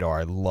the radar.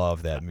 I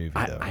love that movie,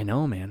 though. I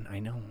know, man. I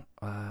know.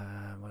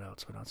 What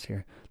else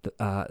here?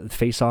 The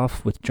Face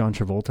Off with John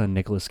Travolta and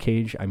Nicolas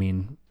Cage. I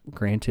mean,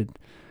 granted,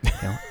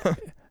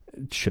 it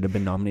should have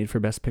been nominated for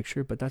Best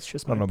Picture, but that's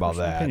just my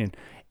personal opinion.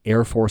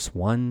 Air Force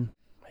One.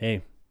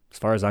 Hey, as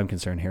far as I'm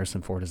concerned,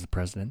 Harrison Ford is the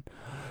president.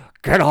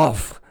 Get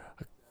off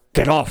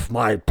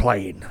my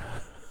plane.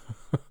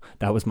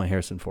 That was my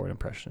Harrison Ford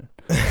impression.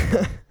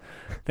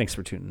 Thanks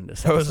for tuning in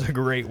this episode. That was a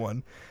great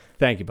one.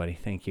 Thank you, buddy.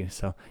 Thank you.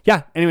 So,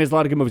 yeah, anyways, a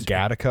lot of good movies.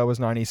 Gattaca was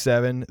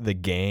 97. The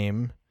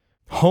Game.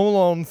 Home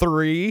Alone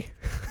 3.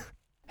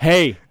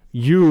 Hey,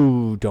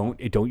 you don't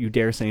you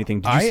dare say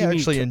anything. I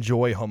actually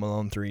enjoy Home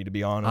Alone 3, to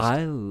be honest.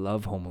 I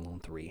love Home Alone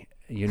 3.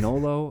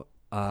 Yonolo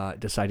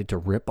decided to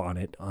rip on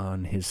it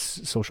on his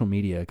social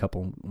media a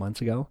couple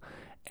months ago,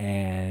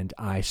 and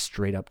I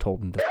straight up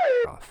told him to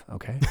off.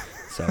 Okay,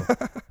 so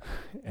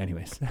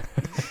anyways.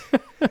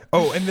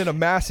 Oh, and then a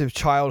massive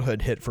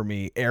childhood hit for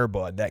me, Air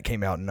Bud, that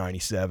came out in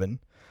 97.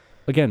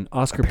 Again,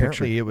 Oscar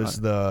Apparently picture. it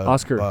was the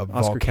Oscar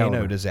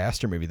volcano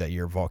disaster movie that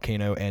year.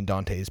 Volcano and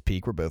Dante's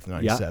Peak were both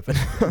 97.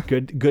 Yeah.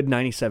 good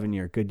 97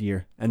 year, good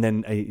year. And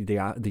then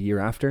the year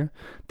after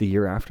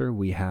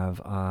we have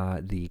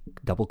the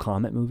Double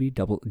Comet movie,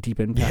 Deep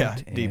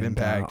Impact. Yeah, Deep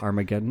Impact.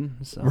 Armageddon.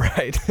 So.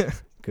 Right.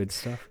 Good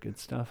stuff.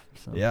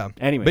 So. Yeah.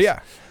 Anyways.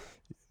 But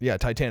yeah,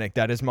 Titanic.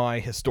 That is my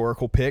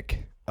historical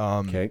pick.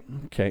 Okay.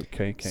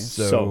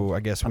 So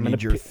I guess we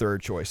need your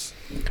third choice.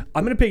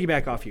 I'm going to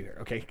piggyback off you here,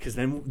 okay? Because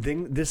then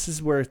this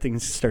is where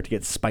things start to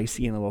get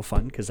spicy and a little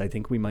fun, because I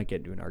think we might get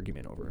into an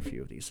argument over a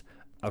few of these.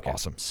 Okay.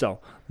 Awesome. So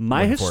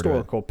my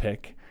historical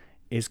pick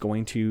is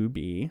going to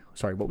be,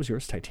 sorry, what was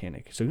yours?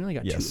 Titanic. So you only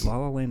got 2, La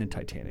La Land and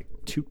Titanic.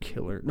 True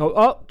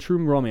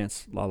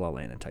Romance, La La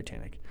Land and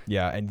Titanic.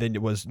 Yeah, and then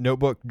it was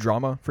Notebook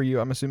drama for you,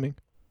 I'm assuming?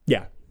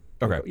 Yeah.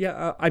 Okay.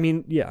 Yeah, I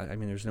mean,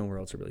 there's nowhere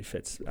else it really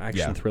fits.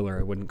 Action thriller,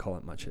 I wouldn't call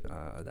it much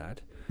of that.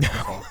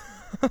 No,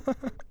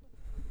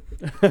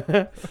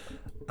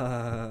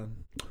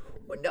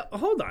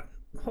 hold on.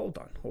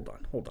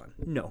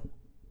 No.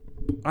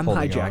 I'm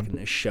hijacking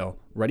this show.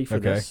 Ready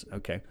for this?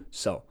 Okay.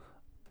 So,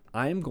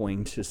 I'm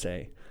going to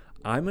say,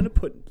 I'm going to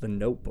put The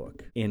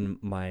Notebook in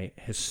my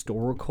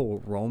historical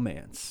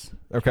romance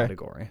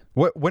category.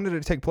 When did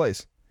it take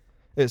place?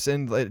 It's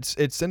in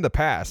the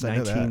past. I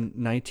know that.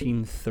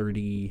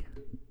 1930.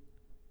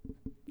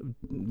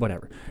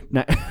 Whatever.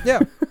 Yeah,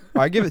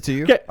 I give it to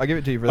you. Okay. I give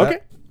it to you for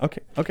that.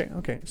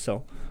 Okay.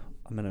 So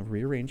I'm gonna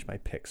rearrange my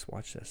picks.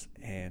 Watch this,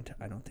 and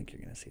I don't think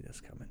you're gonna see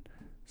this coming.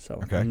 So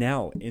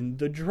now in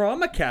the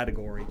drama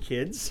category,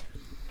 kids,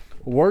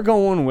 we're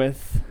going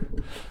with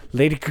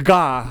Lady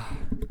Gaga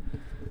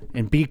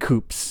and B.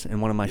 Coops,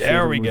 and one of my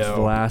favorite movies of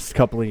the last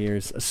couple of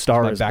years. A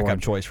Star Is Born. My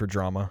backup choice for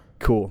drama.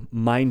 Cool,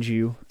 mind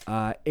you,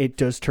 it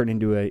does turn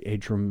into a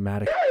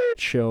dramatic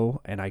show,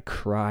 and I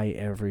cry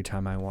every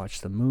time I watch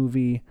the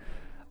movie.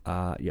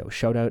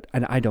 Shout out,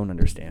 and I don't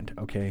understand.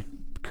 Okay,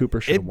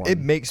 Cooper should have won. It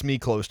makes me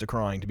close to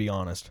crying, to be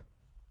honest.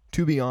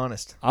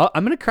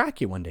 I'm gonna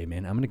crack you one day,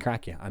 man. I'm gonna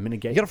crack you. I'm gonna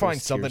get. You gotta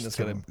find something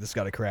that's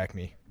gotta crack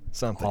me.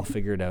 Something. I'll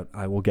figure it out.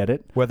 I will get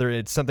it. Whether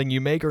it's something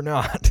you make or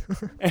not.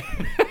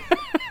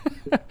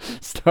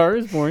 Star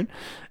Is Born.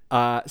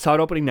 Saw it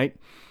opening night.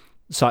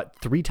 Saw it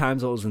 3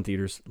 times while it was in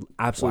theaters.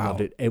 Absolutely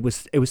loved it. It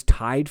was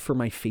tied for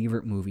my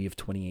favorite movie of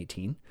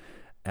 2018.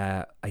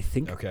 I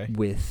think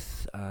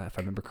with, if I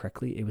remember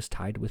correctly, it was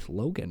tied with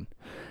Logan.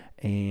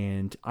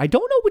 And I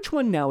don't know which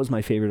one now is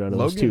my favorite out of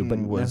those two. But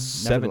was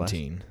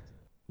 17.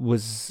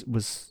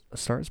 Was A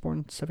Star Is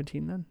Born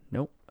 17 then?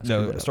 Nope.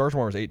 No, Star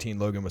Wars was 18.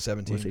 Logan was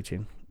 17. Was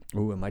 18.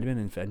 Ooh, it might have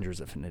been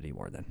Avengers Infinity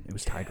War then. It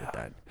was tied with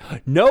that.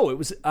 No, it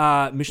was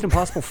Mission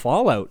Impossible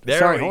Fallout.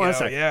 Sorry, hold on a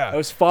second. Yeah. It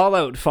was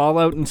Fallout.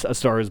 Fallout and A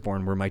Star Is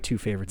Born were my two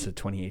favorites of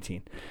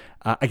 2018.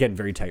 Again,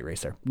 very tight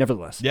race there.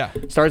 Nevertheless. Yeah.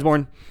 Star Is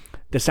Born,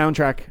 the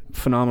soundtrack,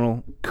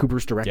 phenomenal.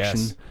 Cooper's direction,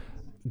 Yes.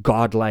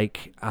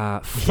 godlike.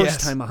 First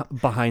Yes. time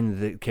behind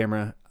the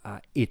camera.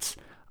 It's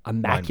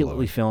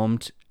immaculately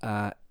filmed.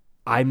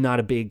 I'm not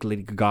a big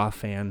Lady Gaga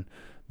fan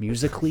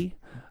musically.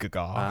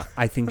 Gaga.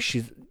 I think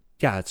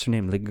it's her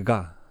name, Lady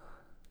Gaga.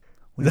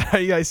 Is that how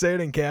you guys say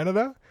it in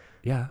Canada?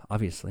 Yeah,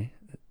 obviously.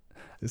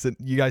 Is it?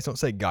 You guys don't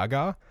say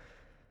Gaga?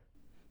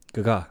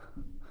 Gaga.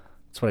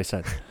 That's what I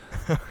said.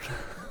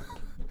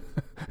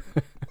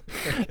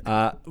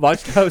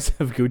 Watched House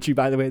of Gucci,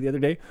 by the way, the other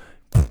day.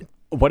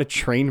 What a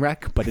train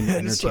wreck, but an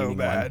entertaining It's so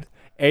bad. one.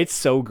 It's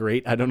so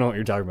great. I don't know what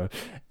you're talking about.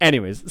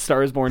 Anyways,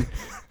 Star Is Born.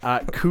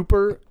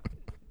 Cooper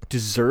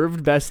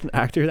deserved Best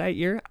Actor that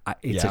year.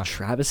 It's a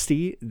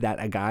travesty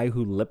that a guy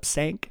who lip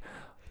sync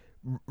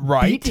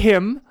beat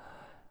him.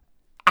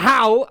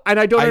 How? And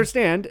I don't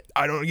understand.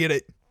 I don't get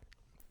it.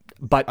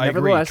 But I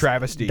nevertheless, agree.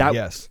 Travesty,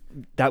 yes.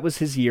 That was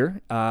his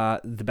year.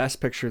 The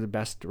Best Picture, the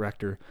Best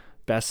Director,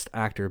 Best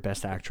Actor,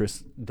 Best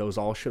Actress, those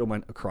all should have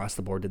went across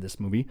the board to this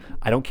movie.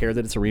 I don't care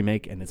that it's a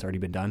remake and it's already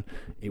been done.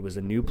 It was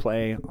a new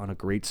play on a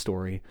great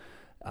story.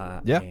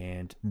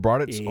 And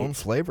brought its own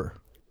flavor.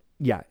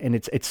 Yeah, and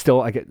it's still,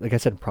 like I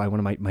said, probably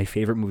one of my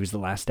favorite movies the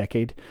last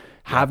decade.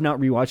 Have not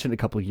rewatched it in a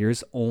couple of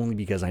years, only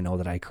because I know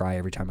that I cry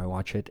every time I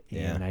watch it,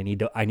 and I need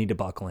to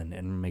buckle in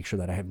and make sure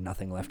that I have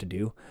nothing left to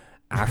do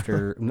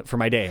for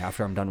my day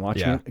after I'm done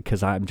watching it,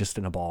 because I'm just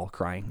in a ball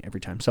crying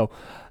every time. So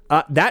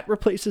that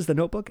replaces The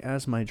Notebook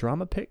as my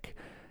drama pick,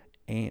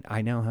 and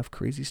I now have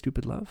Crazy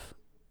Stupid Love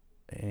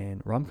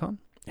and rom-com.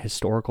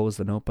 Historical is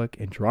The Notebook,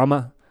 and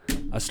drama,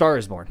 A Star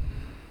Is Born.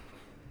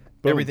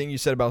 Boom. Everything you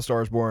said about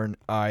Star Is Born,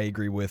 I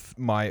agree with.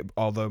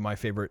 Although my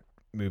favorite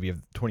movie of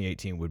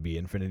 2018 would be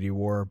Infinity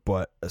War,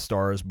 but A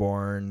Star Is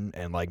Born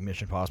and like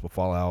Mission Impossible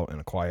Fallout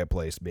and A Quiet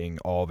Place being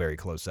all very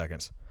close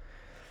seconds.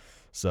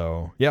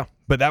 So yeah,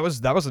 but that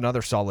was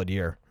another solid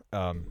year.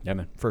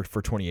 Man. For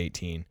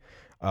 2018.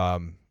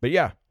 But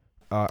yeah,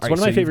 it's one of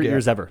my favorite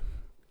years ever.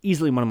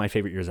 Easily one of my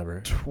favorite years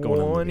ever.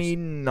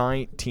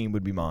 2019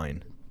 would be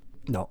mine.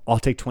 No, I'll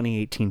take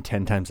 2018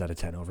 10 times out of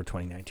 10 over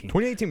 2019.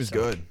 2018 was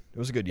good. It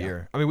was a good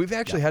year. I mean, we've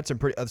actually had some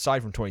pretty,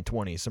 aside from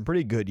 2020, some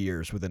pretty good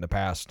years within the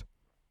past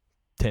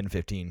 10,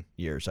 15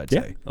 years, I'd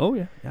say. Oh,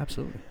 yeah.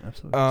 Absolutely.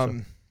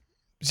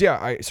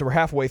 So we're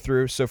halfway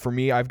through. So for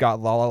me, I've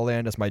got La La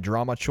Land as my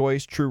drama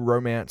choice, True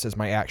Romance as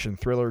my action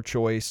thriller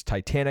choice,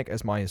 Titanic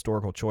as my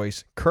historical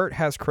choice. Kurt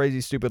has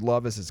Crazy Stupid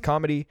Love as his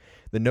comedy,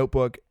 The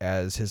Notebook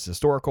as his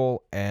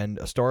historical, and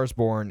A Star Is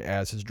Born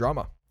as his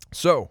drama.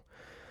 So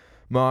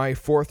my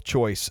fourth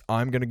choice,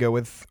 I'm going to go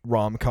with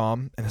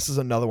rom-com, and this is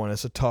another one.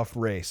 It's a tough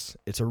race.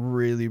 It's a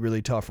really,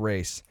 really tough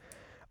race.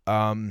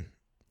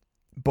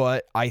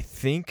 But I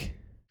think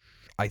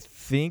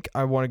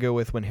I want to go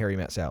with When Harry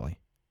Met Sally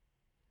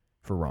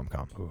for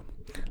rom-com. Ooh,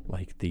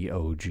 like the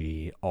OG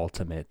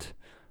ultimate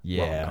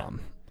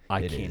rom-com.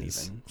 I can't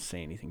even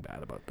say anything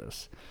bad about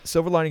this.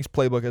 Silver Linings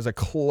Playbook is a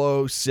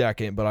close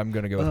second, but I'm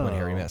going to go with When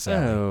Harry Met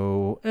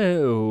Sally.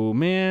 Oh,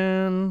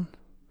 man.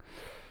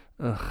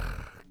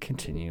 Ugh.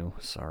 Continue.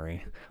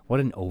 Sorry. What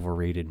an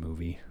overrated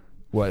movie.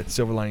 What,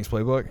 Silver Linings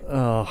Playbook?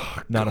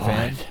 Oh, not a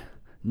fan?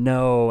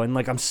 No, and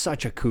like I'm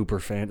such a Cooper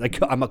fan. Like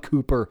I'm a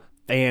Cooper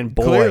fanboy.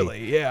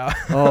 Clearly, yeah.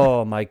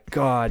 Oh my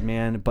God,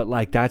 man. But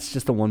like that's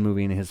just the one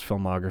movie in his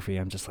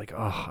filmography. I'm just like,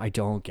 oh, I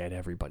don't get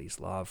everybody's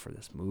love for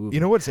this movie.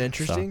 You know what's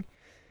interesting?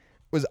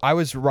 I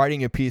was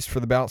writing a piece for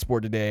the Bounce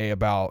Board today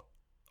about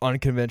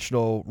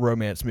unconventional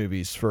romance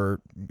movies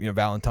for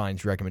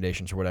Valentine's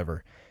recommendations or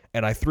whatever.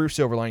 And I threw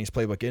Silver Linings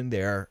Playbook in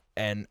there.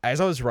 And as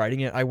I was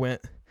writing it, I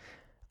went,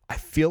 I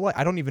feel like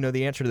I don't even know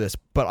the answer to this,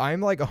 but I'm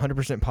like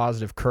 100%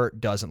 positive Kurt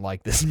doesn't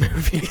like this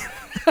movie.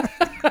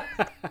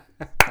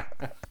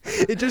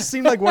 It just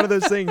seemed like one of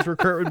those things where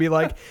Kurt would be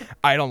like,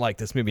 I don't like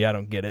this movie. I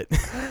don't get it.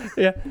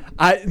 Yeah.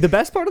 The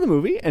best part of the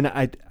movie, and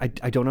I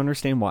don't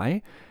understand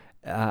why,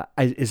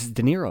 is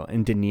De Niro.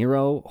 And De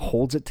Niro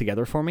holds it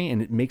together for me,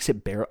 and it makes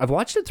it bearable. I've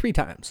watched it 3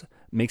 times.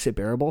 It makes it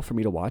bearable for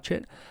me to watch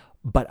it.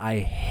 But I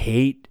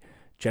hate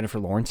Jennifer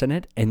Lawrence in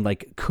it. And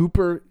like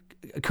Cooper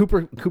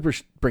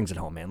brings it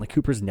home, man. Like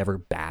Cooper's never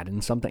bad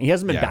in something. He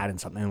hasn't been bad in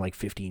something in like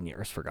 15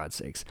 years, for God's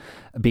sakes,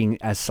 being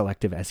as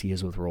selective as he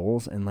is with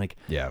roles. And like,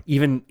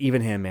 even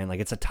him, man,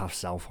 like it's a tough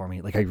sell for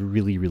me. Like I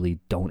really, really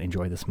don't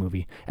enjoy this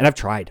movie. And I've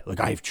tried.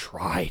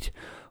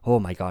 Oh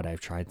my God,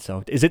 I've tried.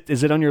 So is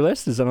it on your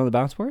list? Is it on the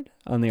Bounce Board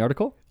on the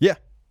article? Yeah.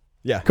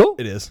 Yeah. Cool.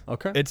 It is.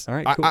 Okay. It's all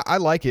right. Cool. I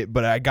like it,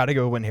 but I got to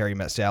go When Harry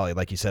Met Sally.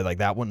 Like you said, like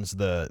that one's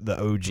the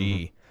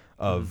OG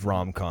of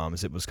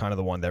rom-coms. It was kind of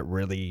the one that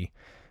really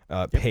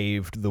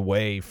paved the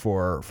way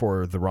for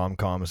the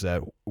rom-coms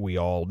that we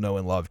all know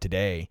and love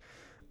today.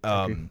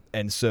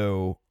 And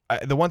so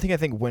the one thing I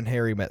think When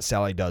Harry Met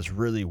Sally does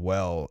really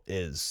well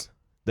is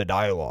the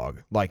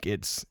dialogue. Like,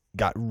 it's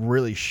got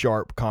really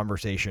sharp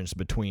conversations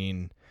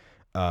between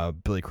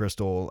Billy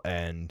Crystal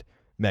and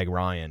Meg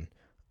Ryan.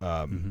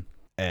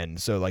 And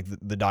so, like,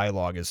 the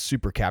dialogue is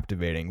super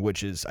captivating,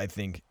 which is, I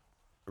think,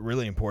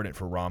 really important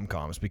for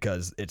rom-coms,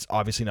 because it's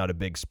obviously not a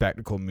big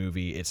spectacle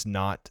movie. It's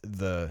not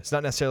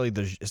necessarily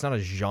it's not a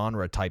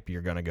genre type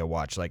you're going to go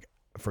watch. Like,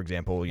 for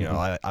example, you know,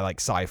 I like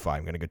sci-fi.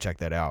 I'm going to go check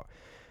that out.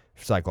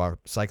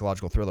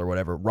 Psychological thriller,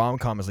 whatever.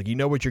 Rom-com is like, you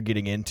know what you're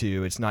getting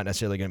into. It's not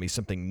necessarily going to be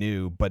something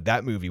new, but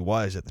that movie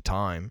was at the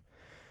time,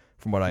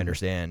 from what I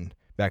understand,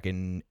 back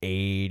in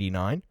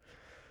 89.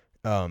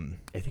 I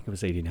think it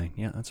was 89.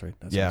 Yeah, that's right.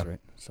 That sounds right.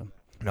 So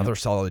another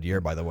solid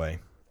year, by the way.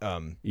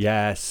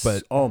 Yes.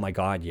 But oh my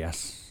God,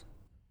 yes.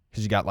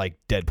 Because you got like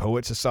Dead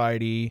Poet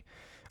Society,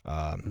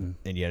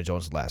 Indiana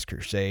Jones' The Last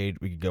Crusade.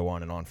 We could go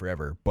on and on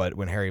forever. But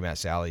When Harry Met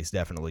Sally is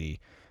definitely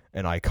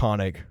an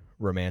iconic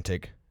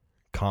romantic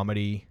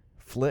comedy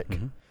flick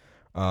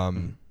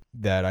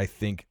that I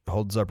think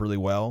holds up really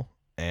well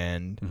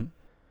and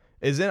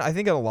is I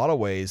think in a lot of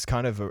ways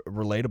kind of a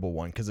relatable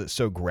one, because it's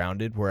so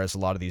grounded, whereas a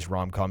lot of these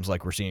rom-coms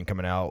like we're seeing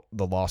coming out,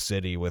 The Lost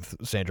City with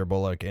Sandra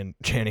Bullock and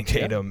Channing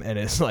Tatum, and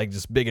it's like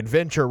just big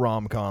adventure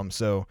rom-com.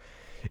 So,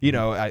 you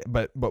know,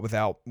 but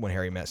without When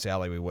Harry Met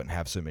Sally, we wouldn't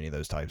have so many of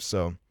those types.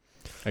 So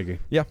I agree.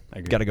 Yeah, I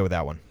agree. Got to go with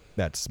that one.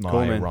 That's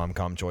my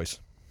rom-com choice.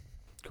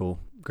 Cool.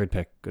 Good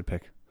pick.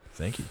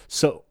 Thank you.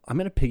 So I'm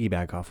going to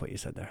piggyback off what you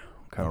said there.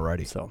 Okay.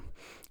 Alrighty. So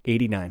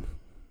 89,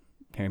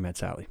 Harry Met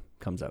Sally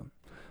comes out.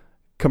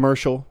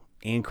 Commercial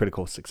and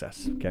critical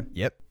success. Okay.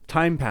 Yep.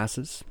 Time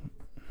passes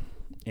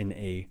and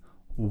a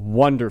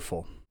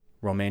wonderful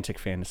romantic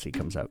fantasy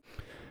comes out.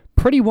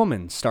 Pretty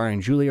Woman,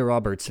 starring Julia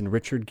Roberts and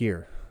Richard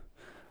Gere.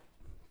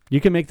 You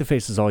can make the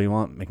faces all you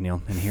want,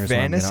 McNeil, and here's why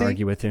I'm going to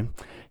argue with you.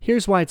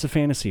 Here's why it's a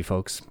fantasy,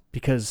 folks.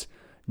 Because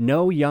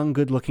no young,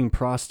 good-looking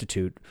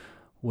prostitute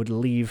would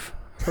leave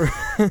her...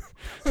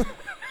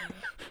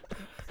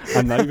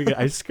 I'm not even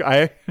going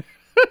to...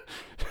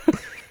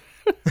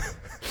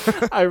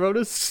 I wrote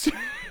a...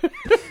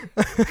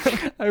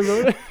 I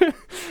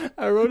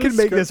wrote you can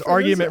make this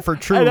argument for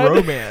true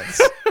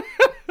romance.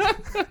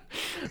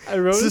 I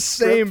wrote it's the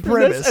same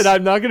premise, and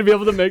I'm not going to be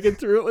able to make it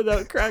through it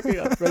without cracking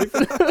up. Ready for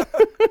that?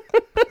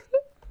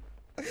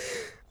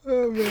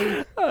 Oh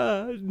man!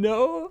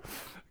 No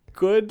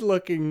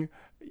good-looking,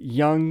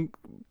 young,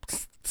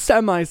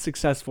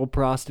 semi-successful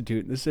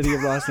prostitute in the city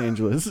of Los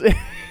Angeles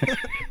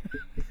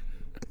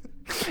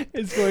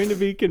is going to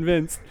be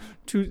convinced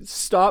to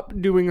stop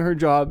doing her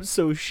job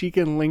so she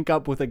can link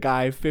up with a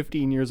guy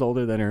 15 years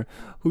older than her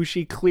who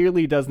she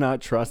clearly does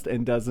not trust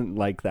and doesn't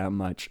like that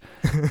much.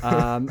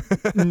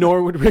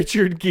 Nor would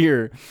Richard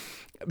Gere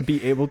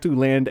be able to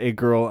land a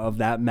girl of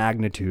that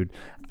magnitude.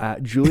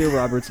 Julia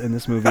Roberts in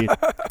this movie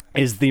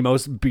is the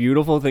most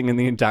beautiful thing in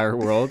the entire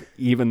world,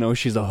 even though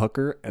she's a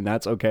hooker, and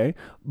that's okay.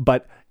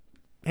 But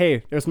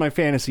hey, there's my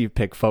fantasy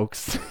pick,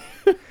 folks.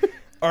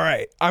 All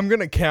right, I'm going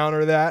to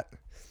counter that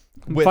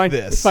with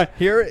this.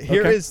 Here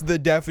is the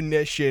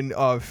definition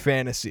of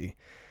fantasy.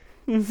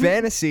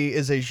 Fantasy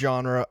is a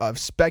genre of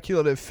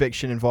speculative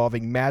fiction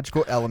involving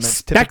magical elements.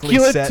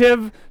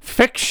 Speculative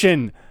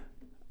fiction.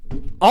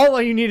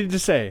 All you needed to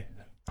say.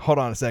 Hold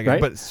on a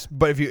second. Right?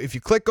 But if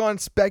you click on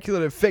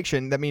speculative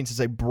fiction, that means it's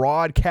a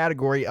broad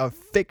category of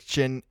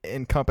fiction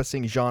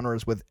encompassing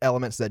genres with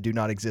elements that do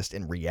not exist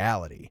in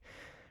reality,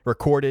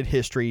 recorded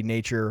history,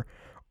 nature,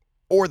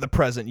 or the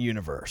present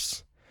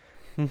universe.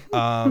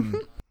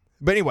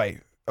 But anyway,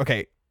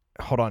 okay,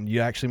 hold on.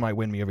 You actually might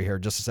win me over here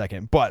in just a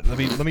second. But let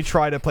me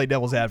try to play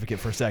devil's advocate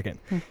for a second.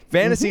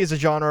 Fantasy is a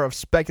genre of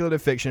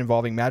speculative fiction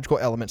involving magical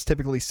elements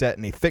typically set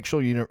in a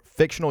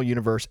fictional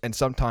universe and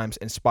sometimes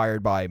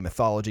inspired by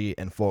mythology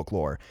and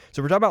folklore.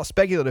 So we're talking about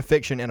speculative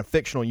fiction in a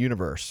fictional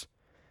universe.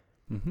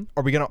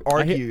 Are we going to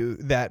argue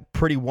that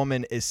Pretty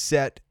Woman is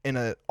set in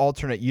an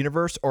alternate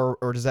universe, or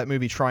does that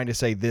movie trying to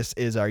say this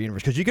is our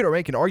universe? Because you could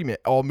make an argument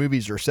all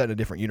movies are set in a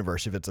different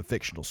universe if it's a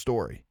fictional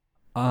story.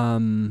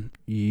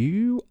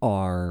 You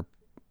are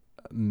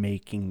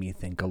making me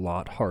think a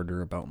lot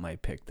harder about my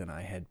pick than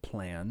I had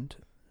planned.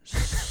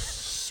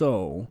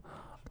 So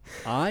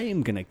I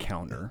am going to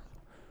counter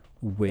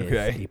with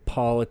a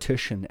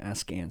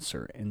politician-esque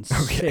answer and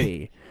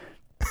say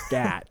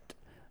that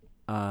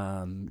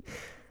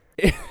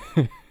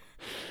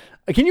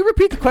can you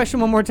repeat the question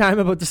one more time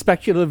about the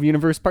speculative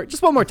universe part?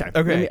 Just one more time.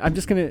 Okay. I'm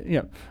just going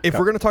to, If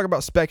we're going to talk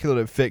about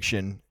speculative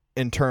fiction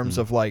in terms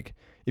of like,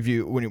 if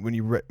you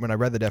when I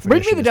read the definition,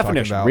 read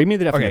me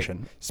the definition.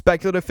 Okay.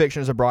 Speculative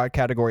fiction is a broad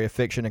category of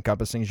fiction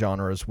encompassing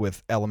genres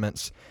with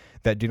elements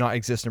that do not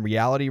exist in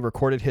reality,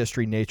 recorded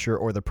history, nature,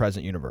 or the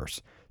present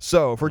universe.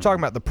 So if we're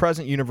talking about the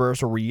present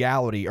universe or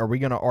reality, are we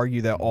going to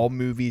argue that all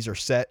movies are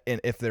set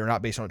in, if they're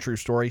not based on a true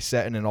story,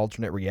 set in an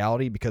alternate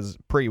reality? Because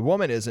Pretty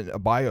Woman isn't a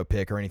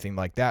biopic or anything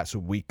like that. So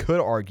we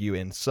could argue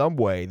in some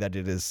way that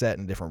it is set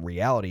in a different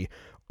reality.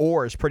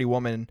 Or is Pretty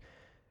Woman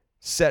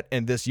set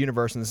in this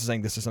universe and this is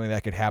saying this is something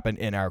that could happen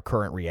in our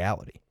current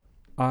reality?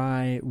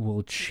 I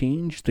will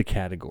change the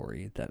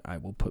category that I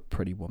will put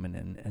Pretty Woman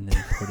in, and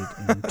then put it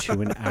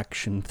into an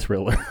action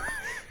thriller.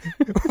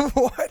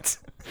 What?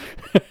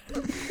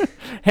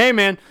 Hey,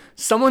 man,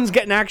 someone's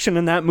getting action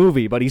in that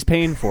movie, but he's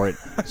paying for it,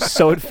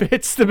 so it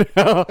fits the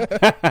bill.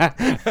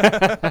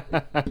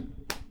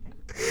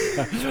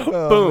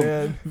 Oh,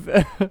 Boom.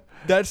 Man.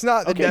 That's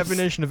not the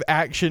definition of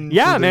action.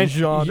 Yeah, for the man.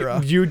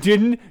 Genre. You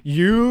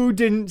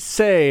didn't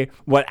say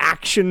what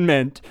action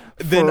meant.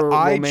 Then for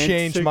I romantic...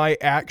 changed my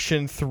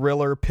action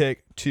thriller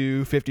pick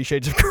to 50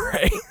 Shades of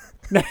Grey.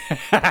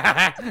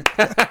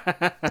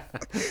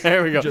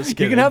 There we go. Just you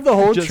kidding. can have the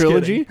whole Just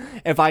trilogy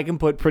if I can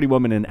put Pretty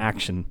Woman in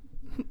action.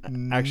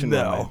 Action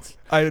No, romance.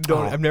 I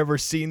don't. I've never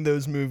seen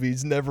those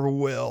movies. Never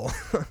will.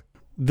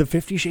 The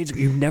 50 Shades.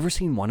 You've never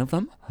seen one of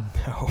them?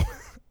 No.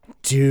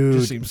 Dude,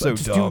 Just seems so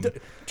dumb.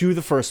 Do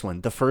the first one.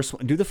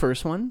 Do the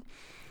first one.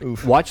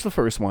 Oof. Watch the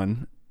first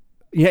one.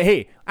 Yeah,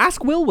 hey,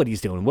 ask Will what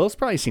he's doing. Will's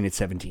probably seen it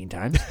 17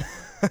 times.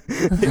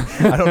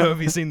 I don't know if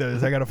he's seen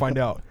those. I got to find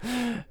out.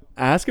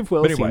 Ask if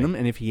Will's Anyway. seen them,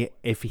 and if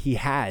he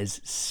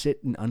has,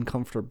 sit and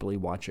uncomfortably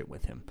watch it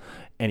with him.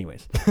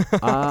 Anyways,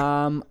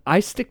 I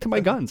stick to my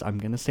guns. I'm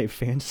gonna say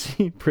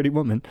fantasy Pretty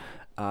Woman,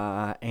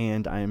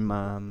 and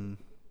I'm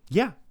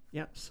yeah.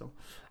 So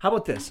how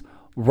about this?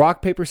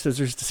 Rock, paper,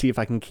 scissors to see if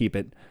I can keep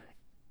it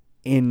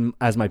in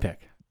as my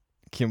pick.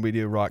 Can we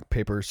do rock,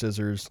 paper,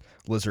 scissors,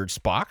 lizard,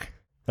 Spock?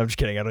 I'm just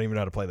kidding. I don't even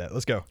know how to play that.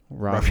 Let's go.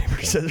 Rock,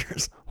 paper,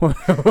 scissors.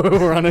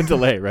 We're on a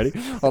delay. Ready?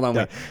 Hold on.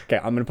 Wait. Okay,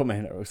 I'm gonna put my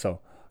hand over.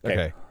 So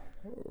Okay.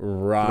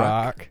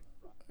 Rock,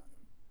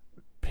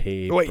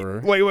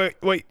 paper.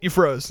 Wait. You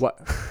froze. What?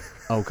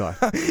 Oh god.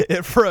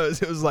 It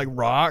froze. It was like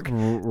rock,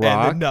 and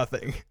then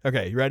nothing.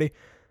 Okay, you ready?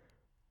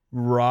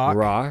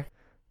 Rock,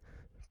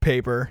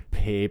 paper,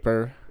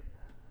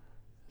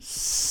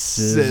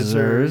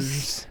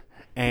 scissors,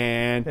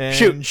 and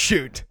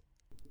shoot.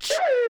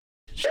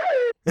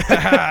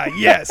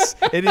 Yes,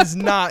 it is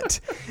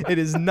not. It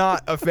is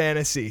not a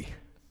fantasy.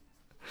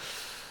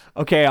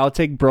 Okay, I'll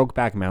take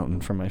Brokeback Mountain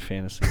for my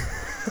fantasy.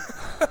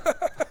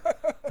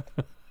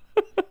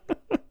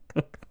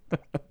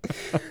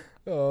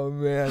 Oh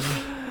man.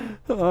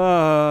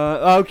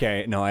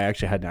 Okay. No, I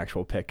actually had an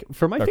actual pick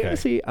for my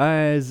fantasy.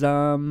 As it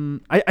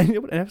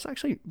was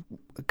actually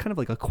kind of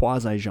like a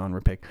quasi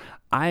genre pick.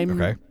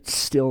 I'm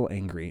still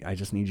angry. I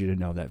just need you to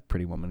know that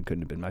Pretty Woman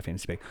couldn't have been my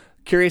fantasy pick.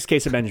 Curious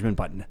Case of Benjamin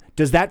Button.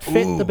 Does that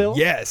fit the bill?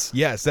 Yes.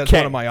 That's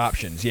one of my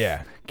options.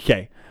 Yeah.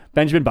 Okay,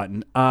 Benjamin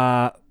Button.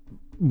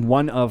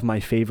 One of my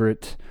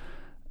favorite.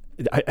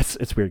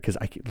 It's weird because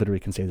I literally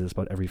can say this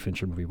about every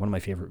Fincher movie. One of my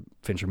favorite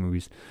Fincher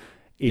movies.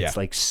 It's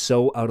like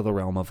so out of the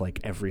realm of like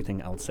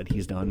everything else that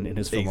he's done in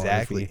his filmography.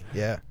 Exactly.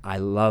 Yeah. I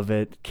love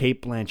it.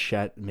 Cate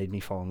Blanchett made me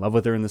fall in love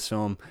with her in this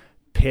film.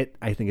 Pitt,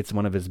 I think it's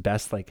one of his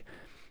best like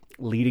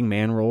leading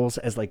man roles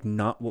as like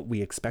not what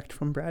we expect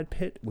from Brad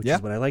Pitt, which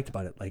is what I liked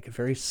about it. Like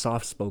very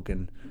soft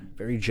spoken,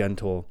 very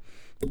gentle,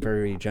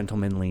 very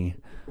gentlemanly.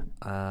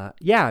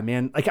 Yeah,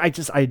 man. Like I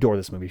adore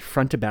this movie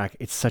front to back.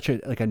 It's such a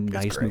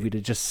nice movie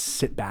to just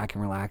sit back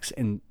and relax.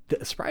 And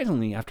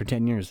surprisingly, after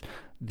 10 years,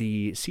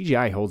 the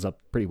CGI holds up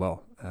pretty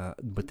well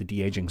with the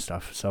de-aging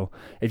stuff. So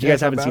if you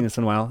guys haven't seen this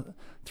in a while,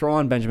 throw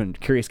on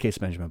Curious Case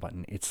of Benjamin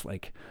Button. It's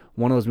like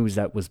one of those movies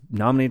that was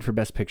nominated for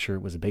Best Picture,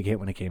 was a big hit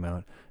when it came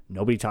out.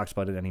 Nobody talks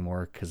about it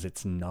anymore because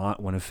it's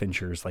not one of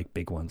Fincher's like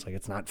big ones. Like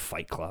it's not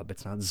Fight Club,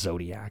 it's not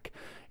Zodiac,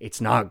 it's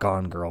not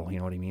Gone Girl. You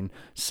know what I mean?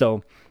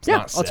 So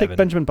I'll take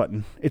Benjamin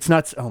Button. It's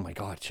not. Oh my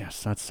God, yes,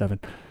 it's not 7.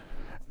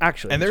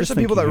 Actually, and there's some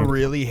people that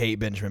really hate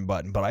Benjamin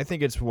Button, but I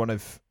think it's one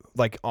of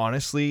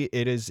honestly,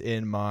 it is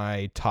in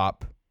my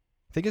top.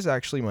 I think it's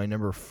actually my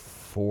number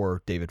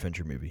 4 David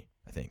Fincher movie.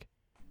 I think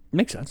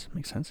makes sense.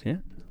 Yeah,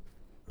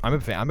 I'm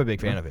a fan. I'm a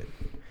big fan of it.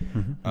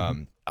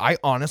 Mm-hmm. I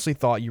honestly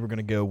thought you were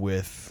gonna go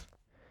with.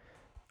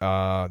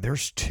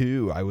 There's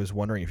 2. I was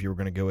wondering if you were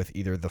going to go with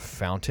either The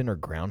Fountain or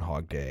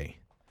Groundhog Day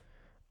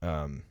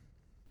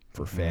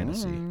for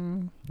fantasy.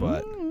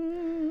 But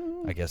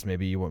I guess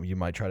maybe you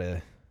might try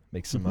to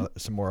make some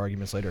more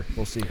arguments later.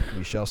 We'll see.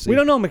 We shall see. We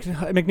don't know,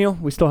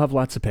 McNeil. We still have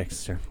lots of picks,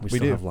 sir. We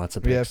still have lots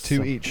of picks. We have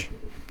 2 each.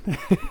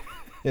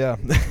 Yeah.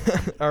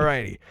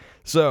 Alrighty.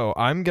 So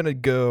I'm going to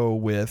go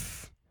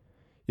with,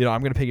 I'm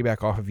going to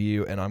piggyback off of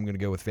you, and I'm going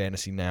to go with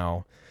fantasy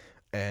now,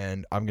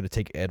 and I'm going to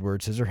take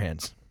Edward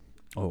Scissorhands.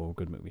 Oh,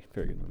 good movie.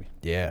 Very good movie.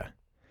 Yeah.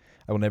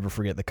 I will never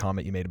forget the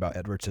comment you made about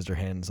Edward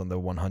Scissorhands on the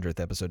 100th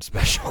episode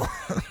special.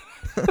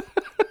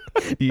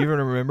 Do you even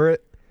remember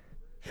it?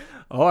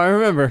 Oh, I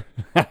remember.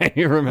 I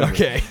remember.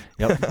 Okay.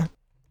 Yep.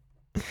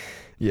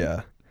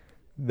 Yeah.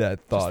 That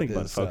thought. Just think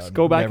about it, folks.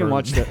 Go back and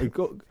watch that.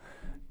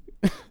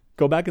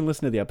 Go back and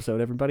listen to the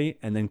episode, everybody,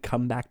 and then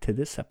come back to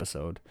this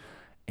episode.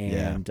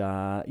 And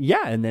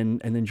and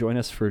then join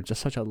us for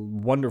just such a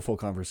wonderful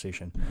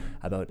conversation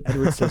about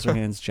Edward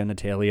Scissorhands'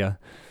 genitalia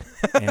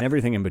and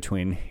everything in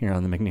between here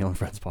on the McNeil and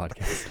Friends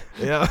podcast.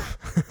 Yeah.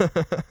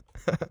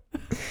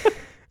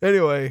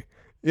 Anyway,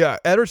 yeah,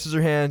 Edward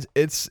Scissorhands.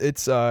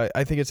 It's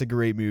I think it's a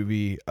great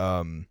movie.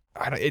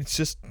 it's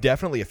just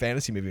definitely a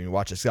fantasy movie when you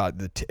watch it.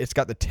 It's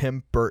got the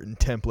Tim Burton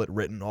template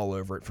written all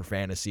over it for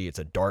fantasy. It's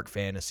a dark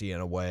fantasy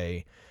in a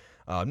way.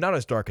 Not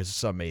as dark as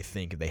some may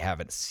think if they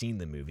haven't seen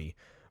the movie,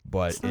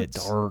 but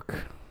it's dark.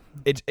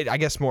 I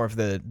guess more of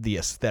the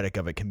aesthetic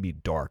of it can be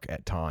dark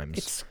at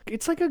times.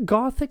 It's like a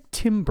gothic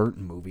Tim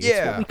Burton movie. Yeah,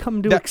 it's what we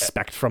come to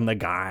expect from the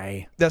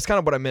guy. That's kind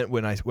of what I meant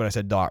when I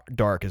said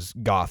dark is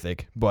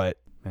gothic, but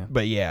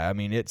yeah, I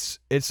mean it's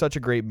such a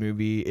great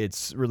movie.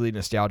 It's really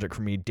nostalgic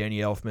for me. Danny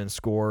Elfman's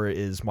score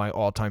is my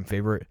all-time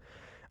favorite.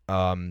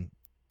 Johnny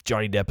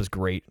Depp is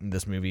great in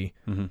this movie.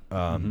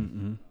 I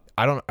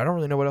don't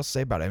really know what else to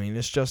say about it. I mean,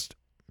 it's just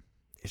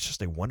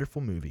a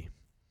wonderful movie.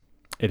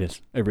 It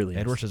is. It really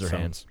Edward is.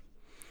 Scissorhands.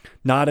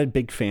 Not a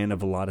big fan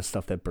of a lot of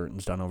stuff that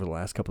Burton's done over the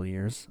last couple of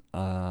years.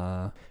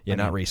 Not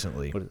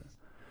recently.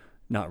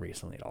 Not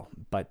recently at all.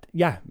 But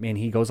yeah, man,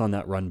 he goes on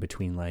that run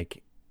between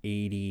like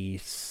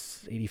 80,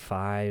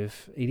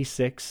 85,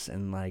 86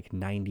 and like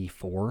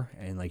 94.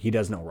 And like he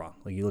does no wrong.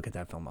 Like you look at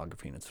that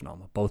filmography and it's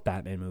phenomenal. Both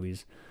Batman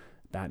movies,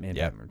 Batman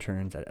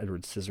Returns,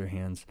 Edward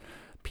Scissorhands,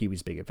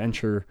 Pee-wee's Big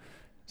Adventure,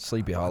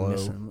 Sleepy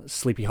Hollow.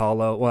 Sleepy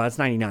Hollow. Well, that's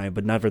 99,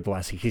 but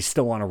nevertheless, he's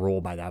still on a roll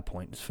by that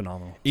point. It's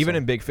phenomenal. Even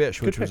in Big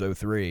Fish, which was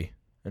 03,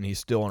 and he's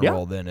still on a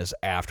roll then as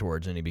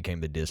afterwards, and he became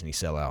the Disney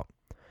sellout.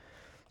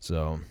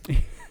 So.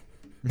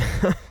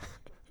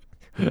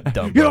 You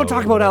don't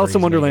talk about Alice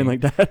in Wonderland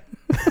like that.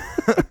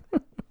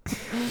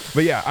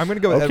 But yeah, I'm going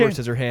to go with Edward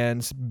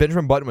Scissorhands.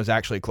 Benjamin Button was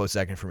actually a close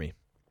second for me.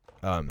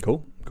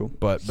 Cool.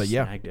 But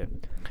yeah. Snagged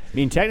it. I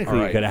mean,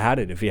 technically, you could have had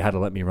it if you had to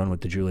let me run with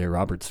the Julia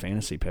Roberts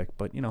fantasy pick,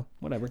 but,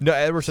 whatever. No,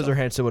 Edward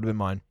Scissorhands still would have been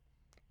mine.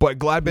 But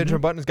glad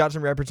Benjamin Button's got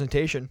some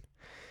representation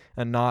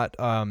and not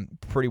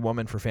Pretty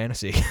Woman for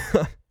fantasy.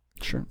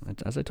 Sure.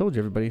 As I told you,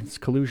 everybody, it's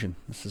collusion.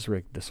 This is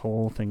rigged. This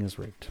whole thing is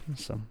rigged.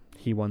 So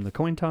he won the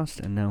coin toss,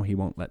 and now he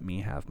won't let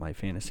me have my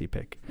fantasy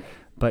pick.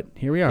 But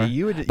here we are.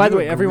 By the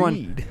way,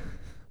 everyone,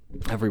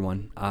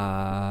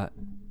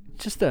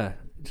 just a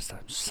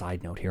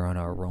side note here on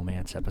our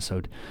romance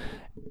episode.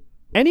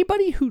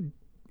 Anybody who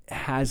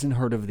hasn't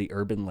heard of the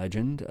urban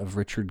legend of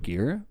Richard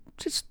Gere,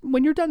 just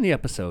when you're done the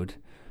episode,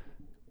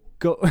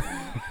 go.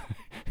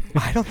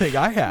 I don't think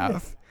I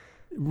have.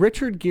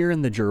 Richard Gere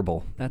and the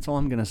Gerbil. That's all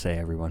I'm going to say,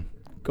 everyone.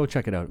 Go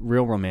check it out.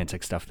 Real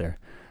romantic stuff there.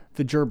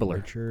 The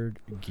Gerbler. Richard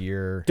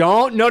Gere.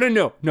 No.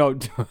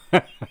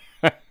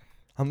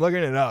 I'm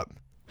looking it up.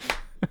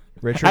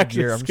 Richard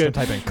Gere. I'm just going to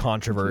type in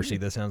controversy.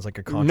 This sounds like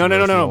a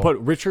controversy. No. Put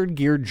Richard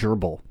Gere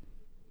Gerbil.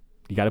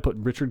 You got to put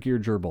Richard Gere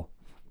Gerbil.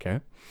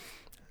 Okay?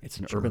 It's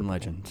an urban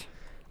legend.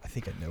 I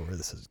think I know where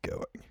this is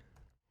going.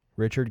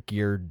 Richard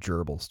Gere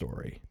Gerbil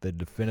story. The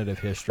definitive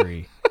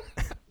history.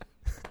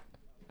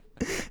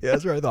 Yeah,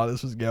 that's where I thought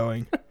this was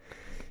going.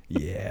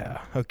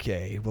 Yeah.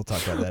 Okay. We'll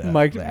talk about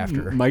that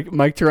after. Mike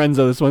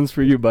Terenzo, this one's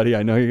for you, buddy.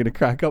 I know you're going to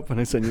crack up when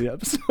I send you the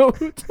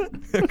episode.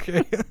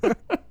 Okay.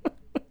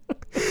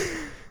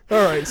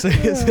 All right. So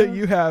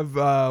you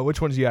have, which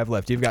ones do you have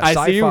left? You've got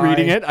sci-fi. I see you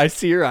reading it. I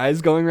see your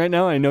eyes going right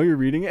now. I know you're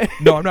reading it.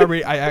 No, I'm not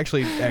reading. I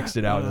actually X'd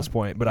it out at this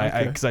point,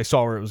 but because I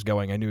saw where it was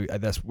going. I knew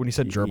that's when you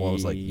said gerbil, I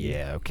was like,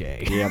 yeah,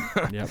 okay.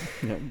 Yep.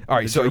 All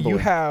right. So you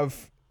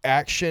have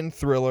action,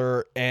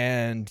 thriller,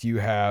 and you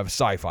have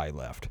sci-fi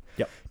left.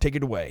 Yep. Take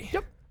it away.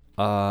 Yep.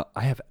 I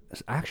have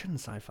action and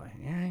sci-fi.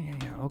 Yeah.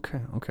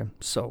 Okay.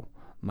 So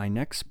my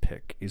next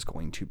pick is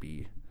going to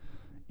be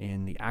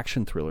in the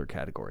action thriller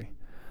category.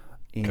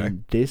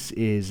 And this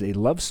is a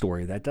love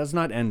story that does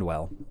not end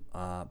well.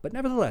 But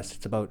nevertheless,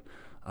 it's about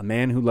a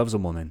man who loves a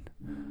woman.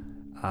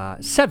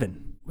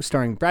 Seven,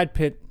 starring Brad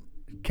Pitt,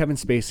 Kevin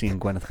Spacey,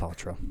 and Gwyneth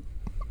Paltrow.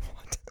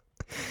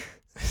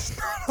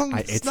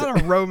 What? It's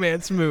not a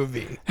romance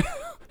movie.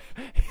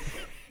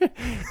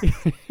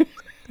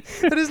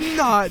 That is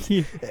not.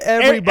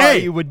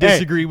 Everybody would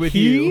disagree with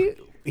you.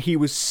 He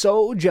was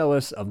so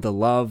jealous of the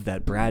love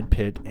that Brad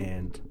Pitt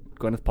and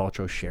Gwyneth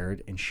Paltrow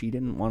shared, and she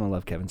didn't want to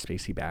love Kevin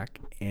Spacey back.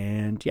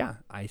 And yeah,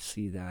 I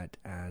see that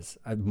as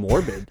a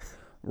morbid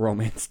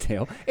romance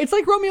tale. It's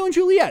like Romeo and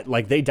Juliet.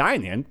 Like, they die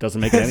in the end.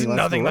 Doesn't make it any less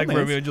nothing like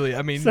Romeo and Juliet.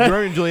 I mean,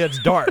 Romeo and Juliet's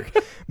dark,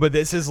 but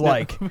this is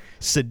like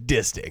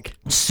sadistic.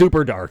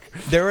 Super dark.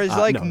 There is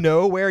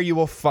nowhere you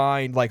will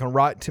find, like on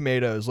Rotten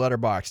Tomatoes,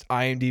 Letterboxd,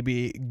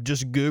 IMDb,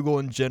 just Google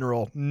in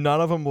general,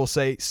 none of them will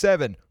say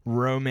 7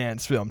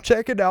 romance film.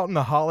 Check it out in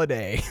the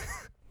holiday.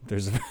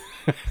 There's a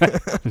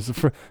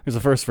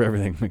first for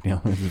everything,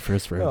 McNeil. There's a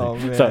first for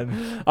everything. Oh,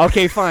 man. So,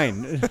 okay,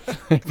 fine.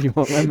 If you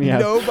won't let me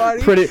have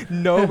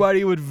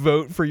nobody would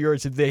vote for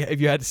yours if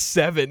you had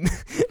 7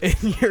 in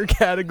your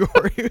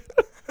category.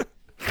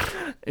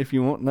 If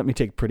you won't let me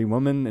take Pretty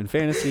Woman in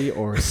fantasy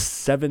or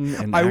 7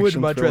 in I would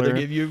action much thriller. rather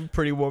give you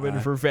Pretty Woman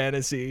for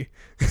fantasy.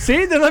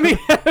 See, then let me.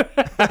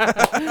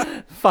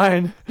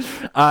 Fine.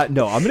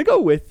 No, I'm gonna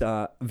go with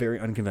very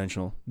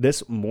unconventional.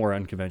 This more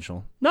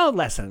unconventional. No,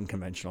 less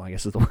unconventional, I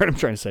guess is the word I'm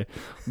trying to say.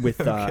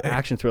 With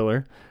action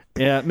thriller.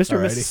 Yeah, Mr.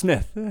 and Mrs.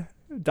 Smith.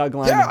 Doug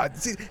Liman. Yeah,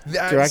 see,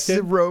 that's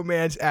directed.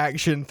 Romance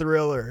action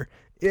thriller.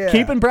 Yeah.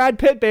 Keeping Brad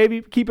Pitt,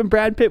 baby. Keeping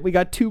Brad Pitt. We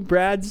got 2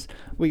 Brads.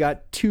 We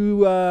got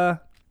 2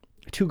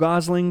 2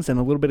 Goslings and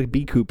a little bit of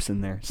B Coops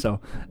in there. So,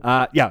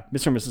 yeah,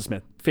 Mr. and Mrs.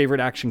 Smith, favorite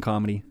action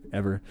comedy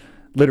ever.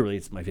 Literally,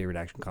 it's my favorite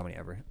action comedy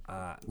ever.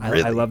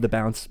 Really? I love the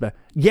bounce.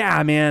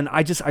 Yeah, man,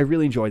 I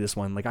really enjoy this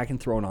one. Like, I can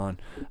throw it on.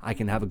 I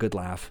can have a good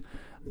laugh.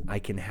 I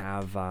can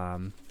have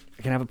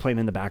it playing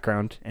in the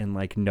background and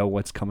like know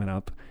what's coming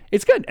up.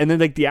 It's good. And then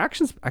like the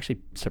action's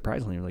actually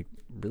surprisingly like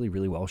really,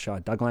 really well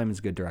shot. Doug Liman's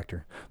a good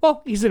director.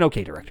 Well, he's an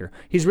okay director.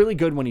 He's really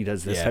good when he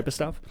does this type of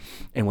stuff,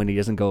 and when he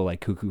doesn't go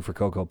like cuckoo for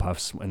Cocoa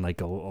Puffs and like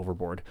go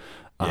overboard,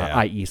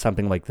 i.e.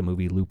 something like the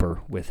movie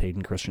Looper with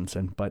Hayden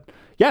Christensen. But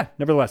yeah,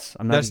 nevertheless,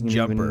 I'm not. That's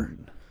Jumper.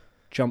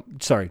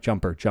 Jumper.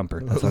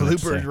 That's what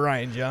Looper's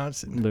Ryan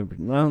Johnson. Looper.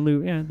 Well,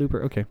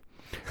 Looper. Okay.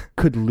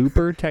 Could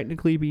Looper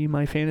technically be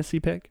my fantasy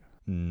pick?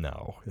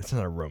 No, it's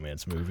not a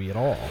romance movie at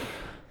all.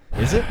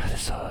 Is it?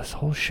 This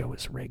whole show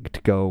is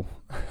rigged. Go.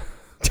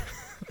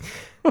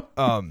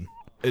 I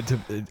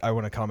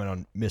want to comment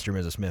on Mr. and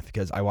Mrs. Smith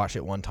because I watched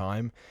it one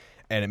time,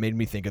 and it made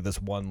me think of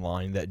this one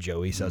line that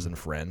Joey says in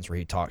Friends, where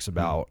he talks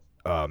about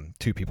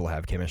 2 people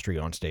have chemistry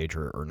on stage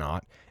or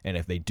not, and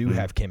if they do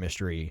have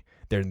chemistry,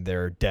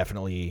 they're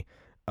definitely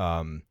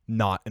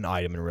not an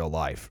item in real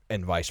life,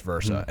 and vice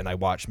versa. And I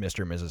watched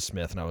Mr. and Mrs.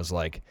 Smith, and I was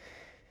like,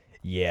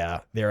 yeah,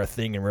 they're a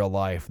thing in real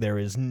life. There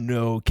is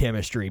no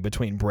chemistry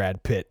between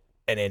Brad Pitt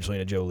and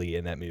Angelina Jolie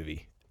in that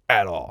movie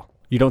at all.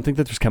 You don't think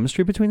that there's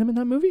chemistry between them in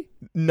that movie?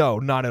 No,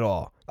 not at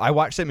all. I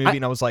watched that movie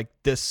and I was like,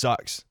 this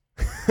sucks.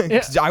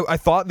 I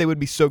thought they would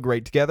be so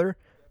great together,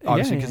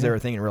 obviously because they're a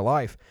thing in real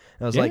life.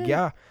 And I was like,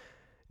 yeah,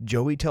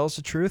 Joey tells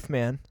the truth,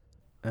 man.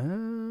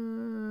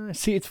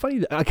 See, it's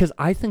funny because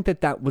I think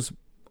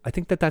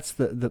that's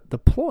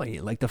the ploy,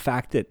 like the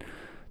fact that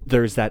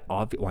there's that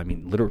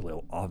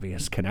literally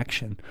obvious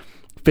connection,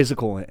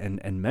 physical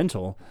and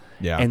mental.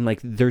 Yeah. And like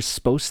there's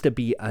supposed to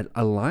be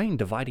a line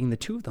dividing the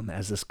 2 of them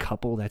as this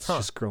couple that's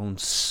just grown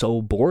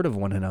so bored of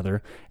one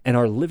another and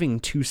are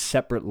living 2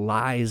 separate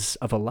lies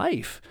of a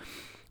life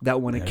that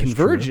when it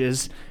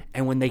converges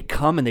and when they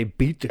come and they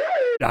beat the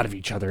out of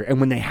each other and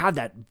when they have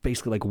that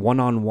basically like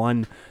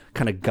one-on-one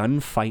kind of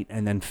gunfight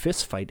and then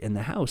fist fight in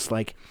the house,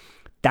 like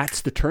that's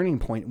the turning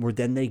point where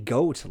then they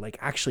go to like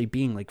actually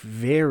being like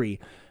very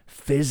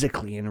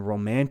physically and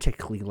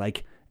romantically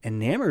like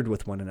enamored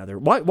with one another.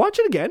 Watch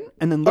it again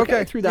and then look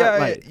at it through that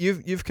light.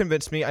 You've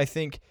convinced me. I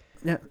think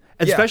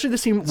especially the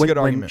scene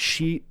when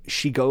she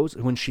goes,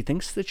 when she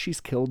thinks that she's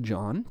killed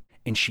John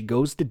and she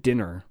goes to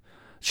dinner.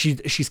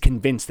 She's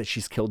convinced that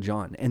she's killed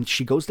John, and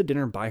she goes to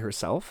dinner by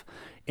herself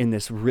in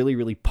this really,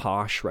 really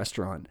posh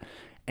restaurant,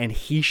 and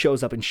he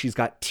shows up and she's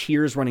got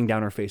tears running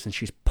down her face and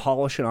she's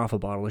polishing off a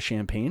bottle of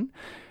champagne.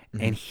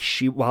 And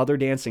while they're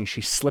dancing,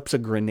 she slips a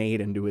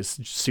grenade into his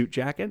suit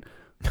jacket.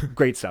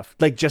 Great stuff.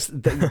 Like just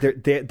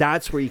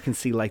that's where you can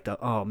see like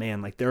oh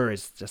man, like there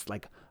is just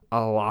like a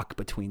lock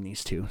between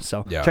these 2.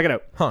 So check it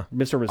out.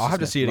 Mr. I'll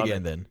have to see it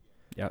again then.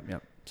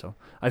 Yep. So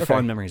I have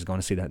fond memories going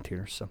to see that in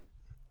theaters. So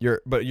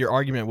your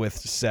argument with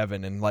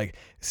 7 and like,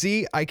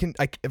 see,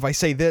 if I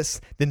say this,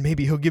 then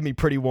maybe he'll give me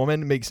Pretty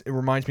Woman. It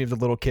reminds me of the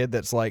little kid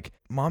that's like,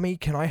 Mommy,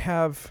 can I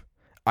have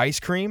ice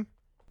cream?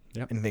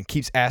 Yep. And then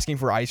keeps asking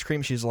for ice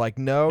cream. She's like,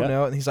 no.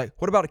 And he's like,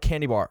 what about a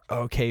candy bar?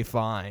 Okay,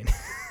 fine.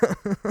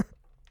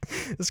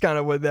 That's kind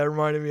of what that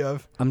reminded me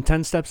of. I'm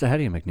 10 steps ahead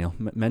of you,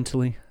 McNeil,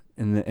 mentally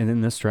and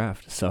in this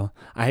draft. So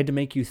I had to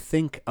make you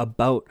think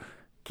about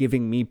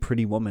giving me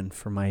Pretty Woman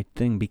for my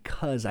thing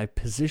because I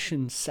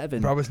positioned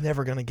 7. But I was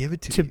never going to give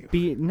it to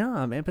you.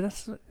 No, man, but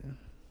it's fine.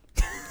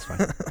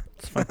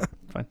 It's fine.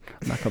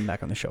 I'm not coming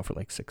back on the show for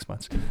like 6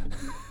 months.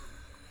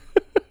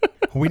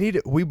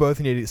 We both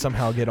need to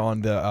somehow get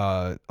on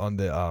the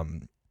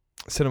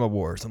Cinema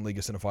Wars on League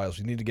of Cinephiles.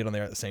 We need to get on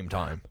there at the same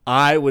time.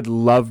 I would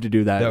love to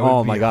do that. That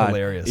would be my god,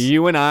 hilarious.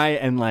 You and I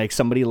and like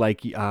somebody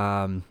like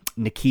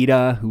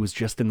Nikita, who was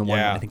just in the one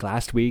I think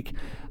last week.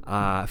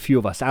 A few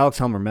of us, Alex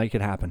Helmer, make it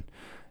happen.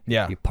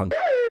 Yeah, you punk.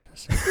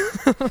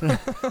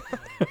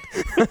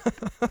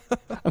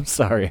 I'm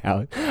sorry,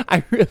 Alex.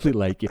 I really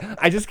like you.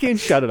 I just can't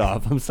shut it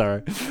off. I'm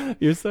sorry.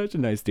 You're such a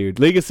nice dude.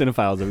 League of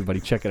Cinephiles,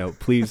 everybody, check it out,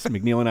 please.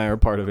 McNeil and I are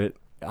part of it.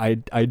 I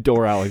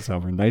adore Alex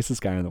Helmer,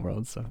 nicest guy in the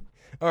world. So,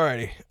 all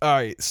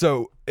right.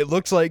 So it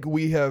looks like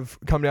we have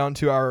come down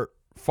to our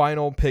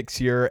final picks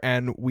here,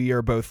 and we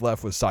are both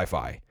left with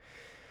sci-fi.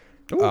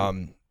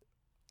 Ooh.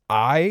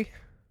 I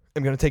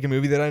am going to take a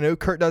movie that I know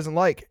Kurt doesn't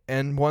like,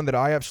 and one that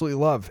I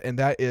absolutely love, and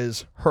that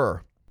is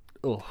Her.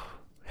 Ugh,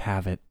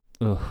 have it.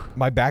 Ugh.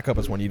 My backup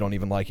is one you don't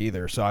even like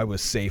either, so I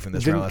was safe in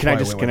this round. Can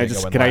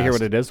I hear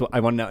what it is? I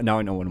want now.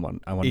 I know one.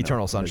 I want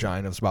Eternal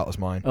Sunshine of the Spotless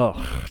Mind.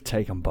 Oh,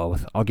 take them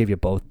both. I'll give you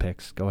both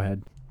picks. Go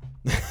ahead.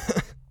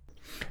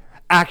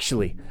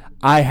 Actually,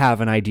 I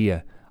have an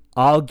idea.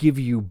 I'll give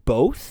you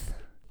both.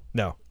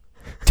 No.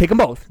 Take them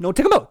both. No,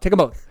 take them both. Take them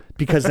both.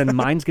 Because then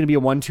mine's going to be a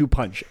 1-2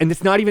 punch, and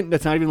that's not even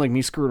like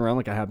me screwing around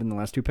like I have in the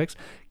last 2 picks.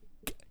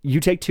 You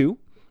take 2,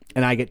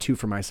 and I get 2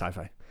 for my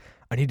sci-fi.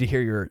 I need to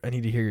hear your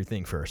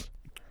thing first.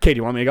 Okay, do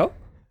you want me to go?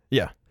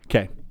 Yeah.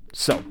 Okay.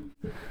 So,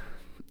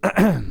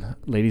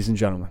 ladies and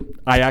gentlemen,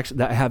 I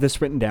have this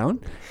written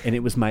down, and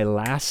it was my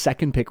last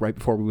second pick right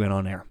before we went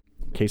on air.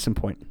 Case in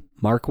point,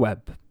 Mark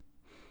Webb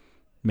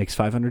makes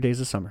 500 Days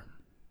of Summer.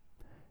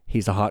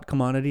 He's a hot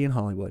commodity in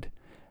Hollywood.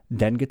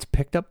 Then gets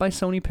picked up by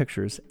Sony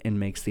Pictures and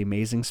makes The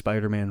Amazing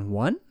Spider-Man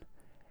 1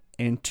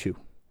 and 2.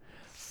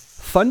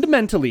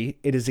 Fundamentally,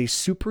 it is a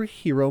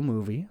superhero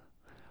movie,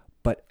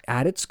 but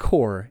at its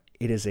core,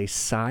 it is a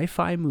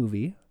sci-fi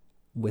movie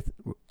with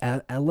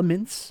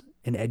elements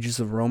and edges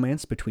of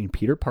romance between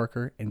Peter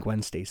Parker and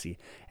Gwen Stacy.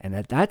 And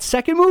at that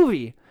second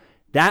movie,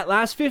 that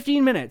last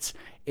 15 minutes,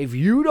 if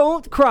you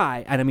don't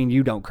cry, and I mean,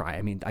 you don't cry.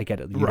 I mean, I get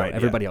it. You don't.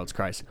 Everybody else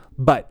cries.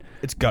 But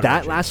it's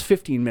gut-wrenching. That last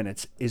 15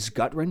 minutes is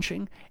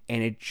gut-wrenching,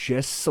 and it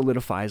just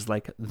solidifies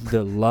like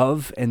the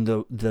love and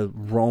the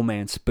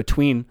romance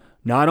between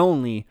not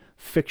only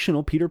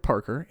fictional Peter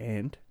Parker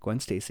and Gwen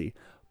Stacy,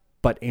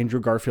 but Andrew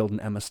Garfield and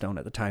Emma Stone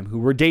at the time, who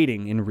were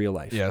dating in real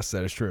life. Yes,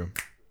 that is true.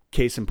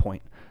 Case in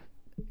point.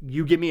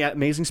 You give me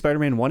Amazing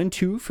Spider-Man 1 and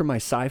 2 for my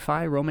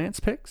sci-fi romance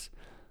picks,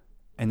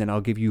 and then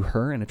I'll give you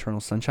Her and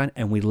Eternal Sunshine,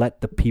 and we let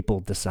the people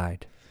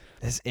decide.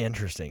 It's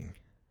interesting.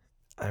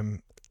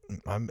 I'm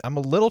a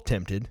little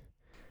tempted.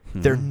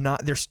 They're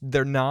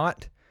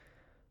not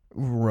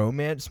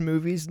romance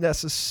movies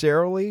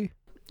necessarily.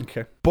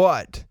 Okay.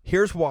 But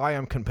here's why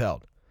I'm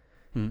compelled.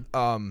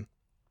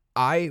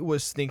 I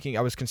was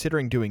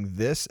considering doing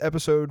this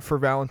episode for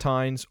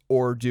Valentine's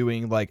or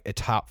doing like a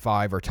top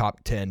 5 or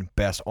top 10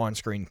 best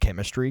on-screen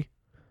chemistry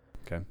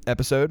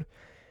episode.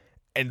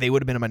 And they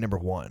would have been my number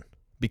 1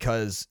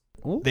 because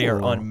they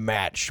are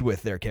unmatched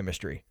with their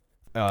chemistry.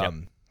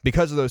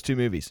 Because of those two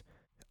movies.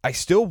 I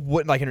still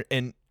wouldn't like,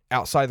 and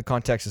outside the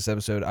context of this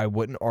episode, I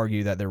wouldn't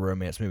argue that they're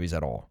romance movies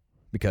at all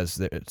because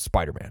it's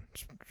Spider-Man.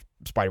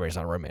 Spider-Man's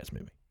not a romance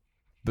movie.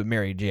 But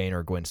Mary Jane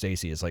or Gwen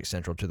Stacy is like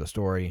central to the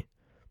story.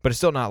 But it's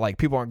still not like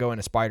people aren't going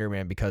to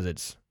Spider-Man because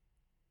it's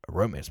a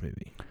romance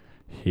movie.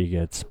 He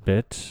gets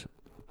bit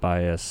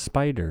by a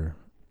spider.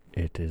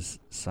 It is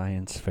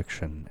science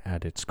fiction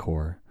at its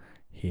core.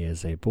 He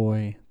is a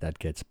boy that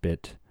gets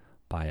bit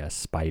by a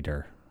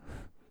spider.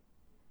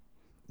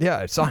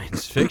 Yeah, it's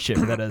science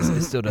fiction, but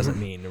it still doesn't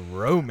mean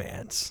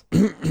romance.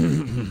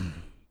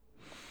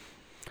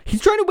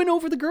 He's trying to win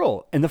over the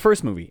girl in the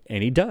first movie,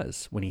 and he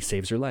does when he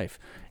saves her life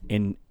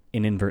and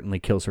inadvertently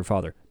kills her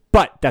father.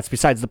 But that's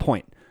besides the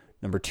point.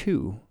 Number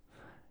 2,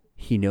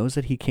 he knows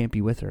that he can't be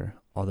with her,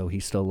 although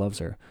he still loves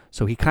her.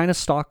 So he kind of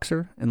stalks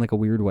her in like a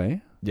weird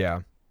way.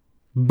 Yeah.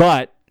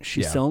 But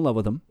she's still in love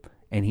with him,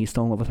 and he's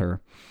still in love with her.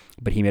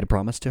 But he made a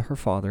promise to her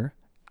father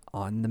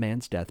on the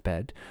man's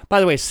deathbed. By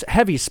the way,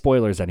 heavy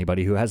spoilers,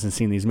 anybody who hasn't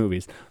seen these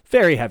movies.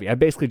 Very heavy. I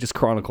basically just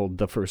chronicled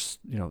the first,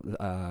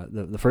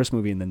 the first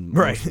movie and then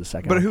most of the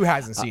second But one. who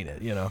hasn't seen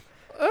it,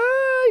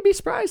 I'd be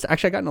surprised.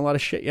 Actually, I got in a lot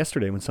of shit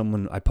yesterday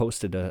when I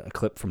posted a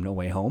clip from No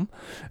Way Home,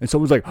 and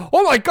someone was like,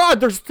 "Oh my God,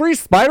 there's 3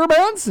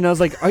 Spider-Mans," and I was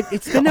like,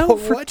 "It's been out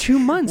for 2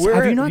 months. Where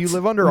have you not? Do you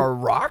live under a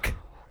rock?"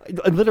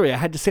 Literally, I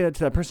had to say that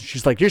to that person.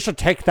 She's like, "You should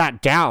take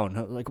that down."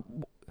 I was like,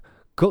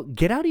 go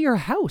get out of your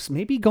house.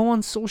 Maybe go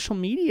on social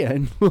media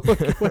and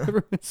look at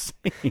whatever it's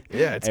saying.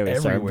 Yeah, it's anyway,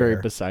 everywhere. sorry, I'm very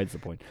besides the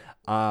point.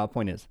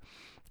 Point is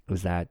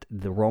that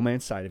the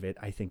romance side of it,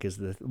 I think, is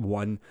the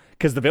one,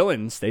 because the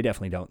villains, they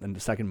definitely don't in the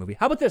second movie.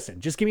 How about this then?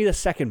 Just give me the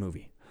second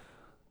movie.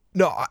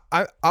 No,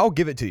 I'll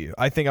give it to you.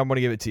 I think I'm going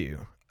to give it to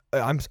you.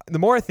 The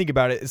more I think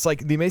about it, it's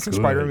like the Amazing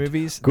Spider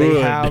movies. Good.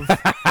 They have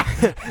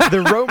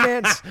the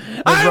romance.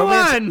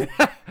 Won!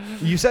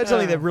 You said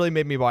something that really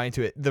made me buy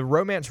into it. The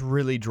romance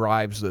really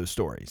drives those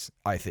stories,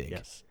 I think.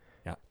 Yes.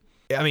 Yeah.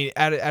 I mean,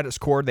 at its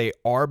core, they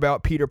are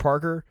about Peter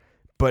Parker,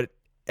 but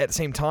at the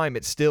same time,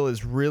 it still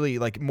is really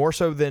like more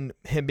so than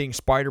him being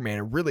Spider-Man.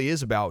 It really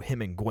is about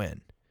him and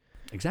Gwen.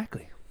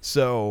 Exactly.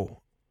 So,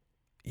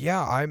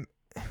 yeah,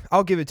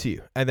 I'll give it to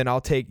you, and then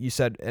I'll take. You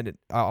said, and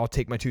I'll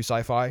take my 2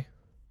 sci-fi.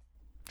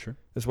 Sure.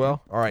 As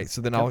well. All right.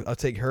 So then I'll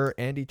take Her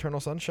and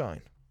Eternal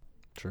Sunshine.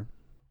 Sure.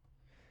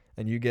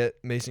 And you get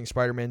Amazing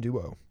Spider-Man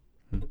Duo.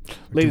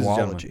 Ladies and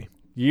gentlemen,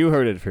 you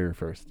heard it here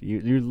first.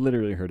 You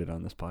literally heard it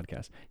on this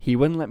podcast. He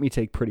wouldn't let me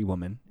take Pretty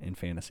Woman in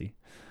fantasy.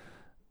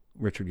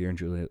 Richard Gere and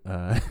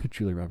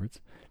Julia Roberts.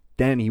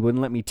 Then he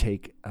wouldn't let me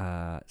take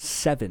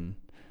Seven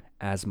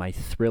as my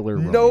thriller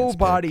romance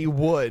Nobody pick.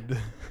 would.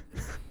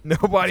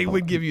 Nobody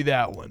would give you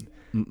that one.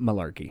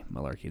 Malarkey.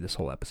 This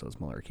whole episode's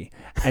malarkey.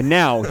 And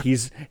now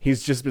he's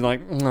just been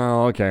like,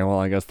 oh, okay, well,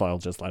 I guess I'll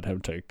just let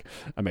him take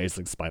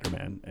Amazing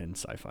Spider-Man and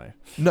sci-fi.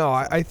 No,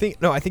 I think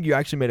you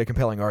actually made a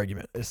compelling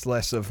argument. It's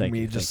less of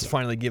me just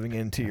finally giving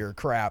in to your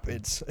crap.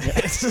 It's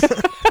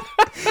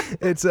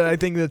I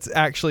think that's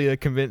actually a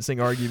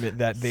convincing argument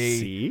that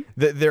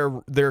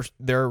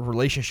their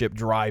relationship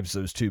drives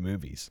those 2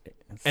 movies.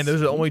 And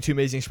those are the only 2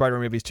 Amazing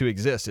Spider-Man movies to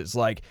exist. It's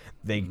like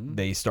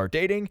they start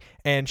dating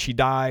and she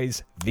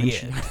dies. The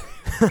end.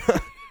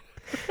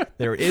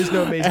 There is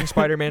no Amazing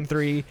Spider-Man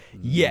 3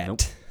 yet.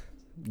 Nope.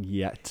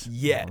 Yet.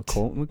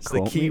 It's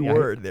the key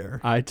word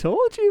there. I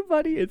told you,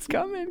 buddy. It's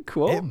coming.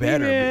 Quote it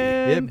better me,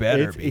 man. be. It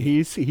better be.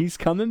 He's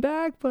coming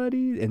back,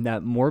 buddy. In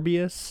that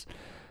Morbius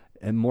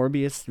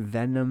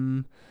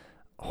Venom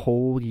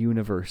whole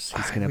universe,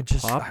 he's gonna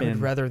pop in. I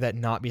would rather that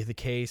not be the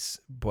case,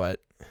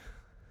 but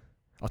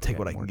I'll take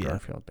what I can more get.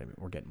 Garfield, baby.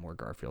 We're getting more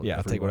Garfield. Yeah,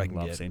 I'll take what I can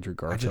Everyone loves get. Andrew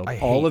Garfield. I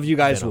All hate of you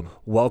guys, Venom.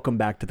 welcome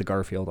back to the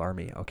Garfield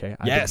army. Okay,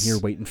 I've Yes. been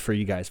here waiting for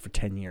you guys for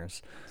 10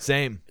 years,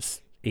 Same.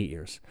 8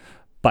 years,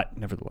 but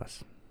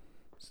nevertheless,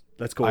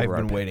 let's go. I've over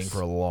our been waiting picks.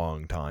 for a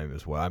long time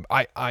as well.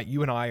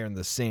 You and I are on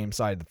the same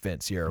side of the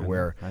fence here,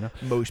 where I know.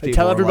 most Hey, people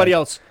tell are everybody like,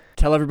 else.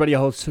 Tell everybody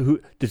else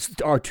who this,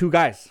 our two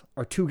guys.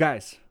 Our two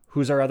guys.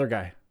 Who's our other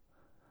guy?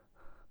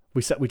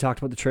 We talked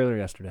about the trailer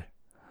yesterday.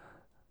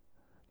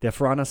 The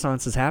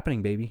Renaissance is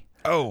happening, baby.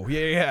 Oh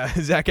yeah,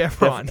 Zac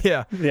Efron.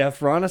 Yeah, The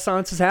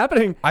Renaissance is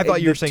happening. I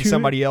thought you were The saying two-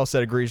 somebody else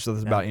that agrees with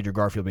us about Andrew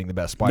Garfield being the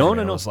best Spider-Man.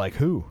 No. I was like,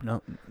 who?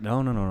 No.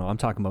 I'm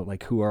talking about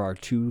like who are our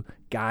two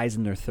guys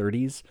in their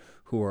 30s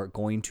who are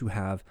going to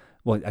have.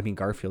 Well, I mean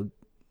Garfield,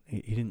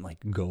 he didn't like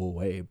go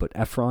away, but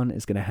Efron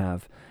is going to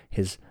have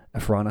his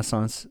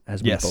Renaissance,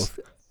 as we Yes. both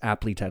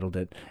aptly titled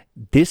it,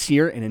 this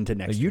year and into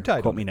next You year.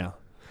 titled Quote it. me now.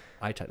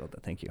 I titled it.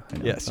 Thank you. I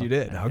know. Yes, So, you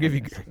did. yeah, I'll give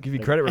you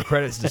yes. credit where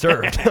credit's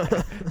deserved.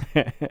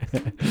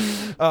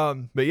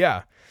 But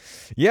yeah.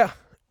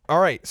 All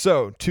right.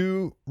 So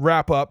to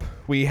wrap up,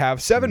 we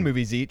have 7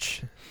 movies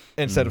each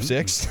instead of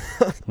 6.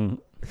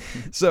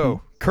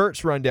 So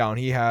Kurt's rundown.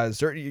 He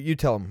has. Or you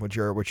tell him what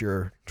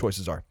your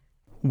choices are.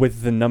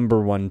 With the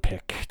number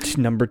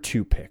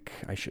 2 pick,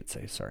 I should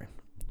say. Sorry,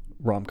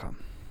 rom-com,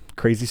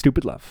 Crazy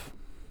Stupid Love.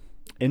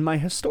 In my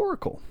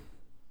historical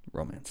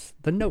romance,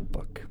 The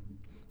Notebook.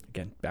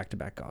 Again,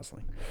 back-to-back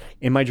Gosling.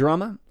 In my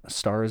drama, A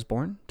Star is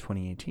Born,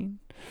 2018.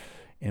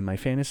 In my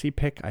fantasy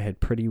pick, I had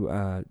Pretty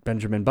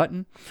Benjamin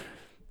Button.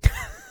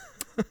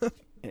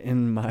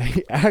 In my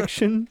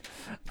action,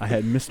 I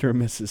had Mr. and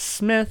Mrs.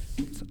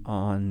 Smith.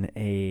 On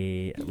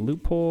a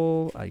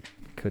loophole, I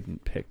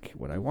couldn't pick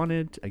what I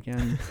wanted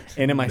again.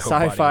 And in my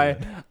Nobody sci-fi,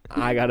 would.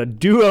 I got a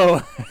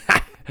duo.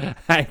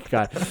 I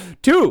got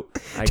 2.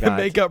 To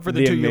make up for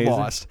the 2 you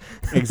lost.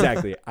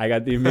 Exactly. I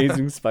got The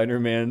Amazing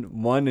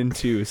Spider-Man 1 and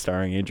 2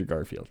 starring Andrew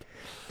Garfield.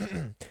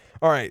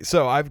 All right,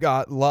 so I've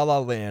got La La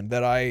Land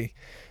that I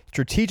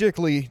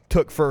strategically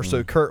took first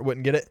so Kurt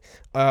wouldn't get it.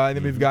 And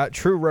then we've got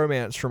True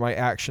Romance for my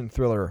action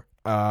thriller,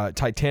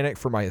 Titanic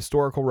for my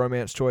historical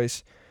romance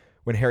choice,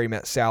 When Harry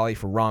Met Sally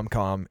for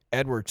rom-com,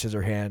 Edward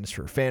Scissorhands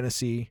for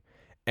fantasy,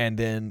 and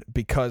then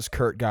because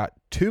Kurt got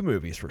 2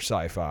 movies for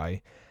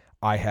sci-fi,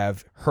 I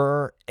have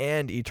Her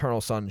and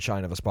Eternal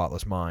Sunshine of a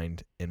Spotless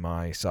Mind in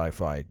my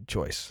sci-fi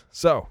choice.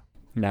 So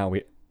Now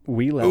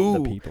we let Ooh.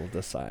 the people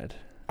decide.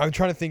 I'm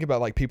trying to think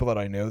about like people that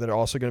I know that are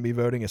also going to be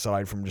voting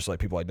aside from just like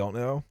people I don't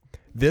know.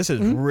 This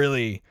is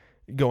really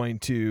going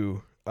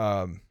to,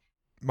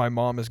 my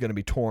mom is going to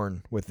be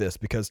torn with this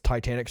because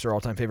Titanic's her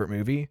all-time favorite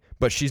movie,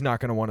 but she's not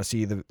going to want to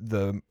see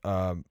the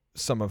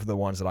some of the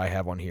ones that I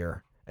have on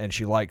here, and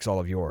she likes all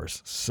of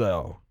yours.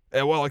 So,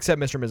 well, except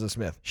Mr. and Mrs.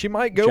 Smith. She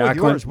might go with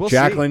yours. We'll see.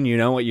 Jacqueline, you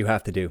know what you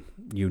have to do.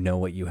 You know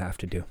what you have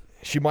to do.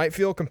 She might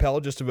feel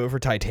compelled just to vote for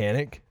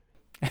Titanic,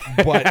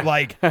 but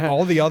like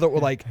all the other,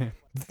 like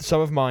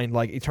some of mine,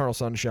 like Eternal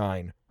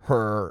Sunshine,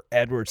 Her,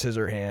 Edward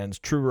Scissorhands,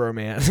 True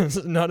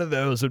Romance, none of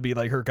those would be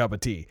like her cup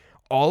of tea.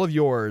 All of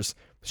yours,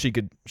 she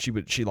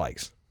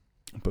likes.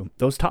 Boom.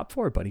 Those top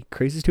 4, buddy.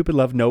 Crazy Stupid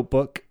Love,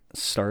 Notebook,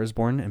 Star is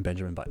Born, and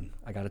Benjamin Button.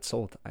 I got it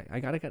sold. I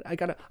got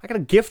a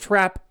gift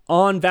wrap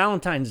on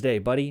Valentine's Day,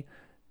 buddy.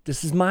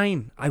 This is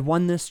mine. I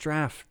won this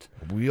draft.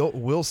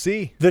 We'll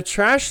see. The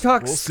trash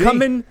talk's We'll see.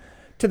 coming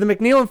to the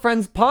McNeil and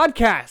Friends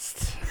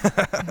podcast.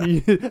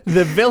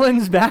 The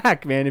villain's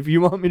back, man. If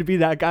you want me to be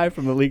that guy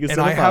from the League of And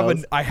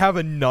Cinephiles. I have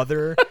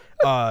another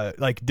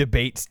like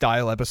debate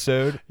style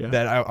episode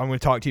that I'm going to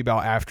talk to you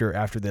about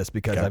after this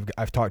because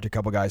I've talked to a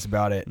couple guys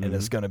about it and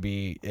it's gonna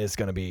be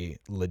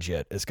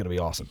legit. It's gonna be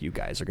awesome. You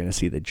guys are gonna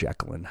see the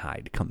Jekyll and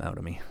Hyde come out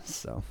of me.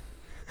 So,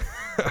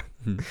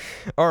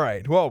 All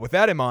right. Well, with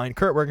that in mind,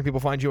 Kurt, where can people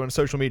find you on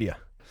social media?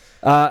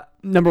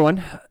 number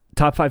 1,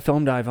 Top 5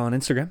 Film Dive on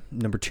Instagram.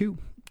 Number 2,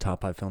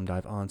 Top 5 Film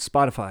Dive on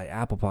Spotify,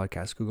 Apple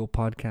Podcasts, Google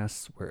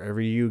Podcasts, wherever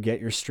you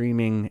get your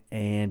streaming.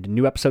 And a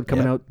new episode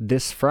coming out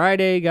this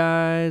Friday,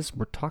 guys.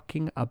 We're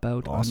talking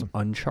about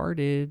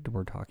Uncharted.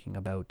 We're talking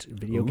about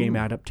video game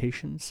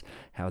adaptations,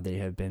 how they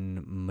have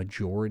been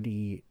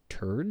majority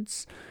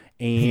turds.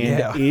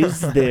 And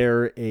is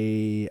there a,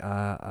 you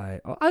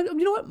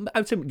know what? I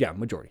would say,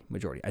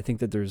 majority. I think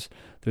that there's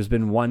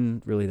been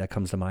one really that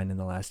comes to mind in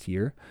the last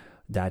year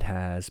that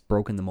has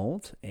broken the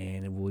mold,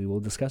 and we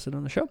will discuss it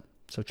on the show.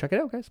 So check it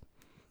out, guys.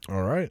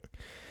 All right.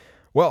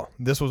 Well,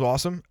 this was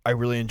awesome. I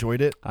really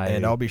enjoyed it.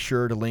 And I'll be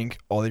sure to link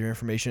all of your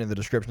information in the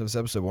description of this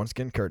episode. Once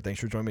again, Kurt, thanks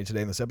for joining me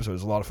today in this episode. It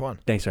was a lot of fun.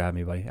 Thanks for having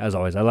me, buddy. As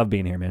always, I love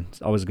being here, man.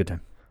 It's always a good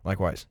time.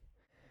 Likewise.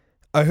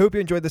 I hope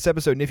you enjoyed this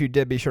episode, and if you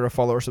did, be sure to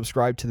follow or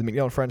subscribe to the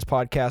McNeil and Friends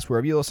podcast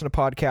wherever you listen to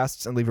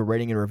podcasts, and leave a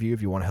rating and review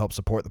if you want to help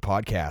support the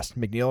podcast.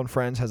 McNeil and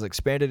Friends has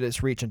expanded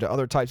its reach into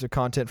other types of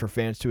content for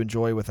fans to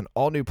enjoy with an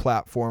all-new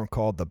platform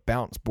called the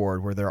Bounce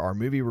Board, where there are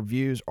movie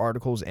reviews,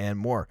 articles, and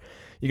more.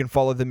 You can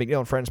follow the McNeil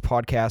and Friends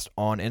podcast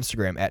on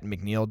Instagram at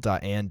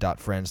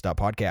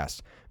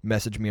mcneil.and.friends.podcast.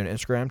 message me on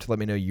Instagram to let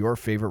me know your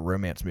favorite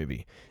romance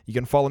movie. You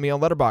can follow me on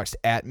Letterboxd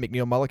at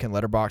McNeil Mulligan.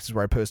 Letterboxd is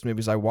where I post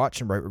movies I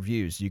watch and write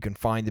reviews. You can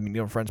find the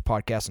McNeil and Friends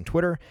podcast on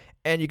Twitter,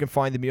 and you can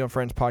find the McNeil and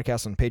Friends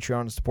podcast on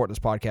Patreon and support this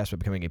podcast by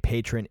becoming a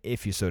patron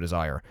if you so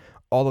desire.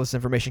 All of this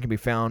information can be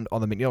found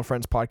on the McNeil and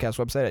Friends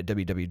podcast website at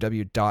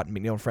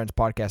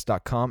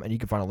www.mcneilandfriendspodcast.com, and you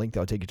can find a link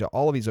that will take you to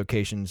all of these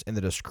locations in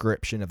the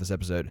description of this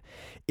episode.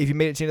 If you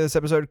made it to the end of this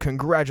episode,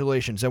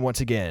 congratulations, and once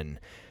again,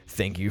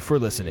 thank you for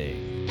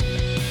listening.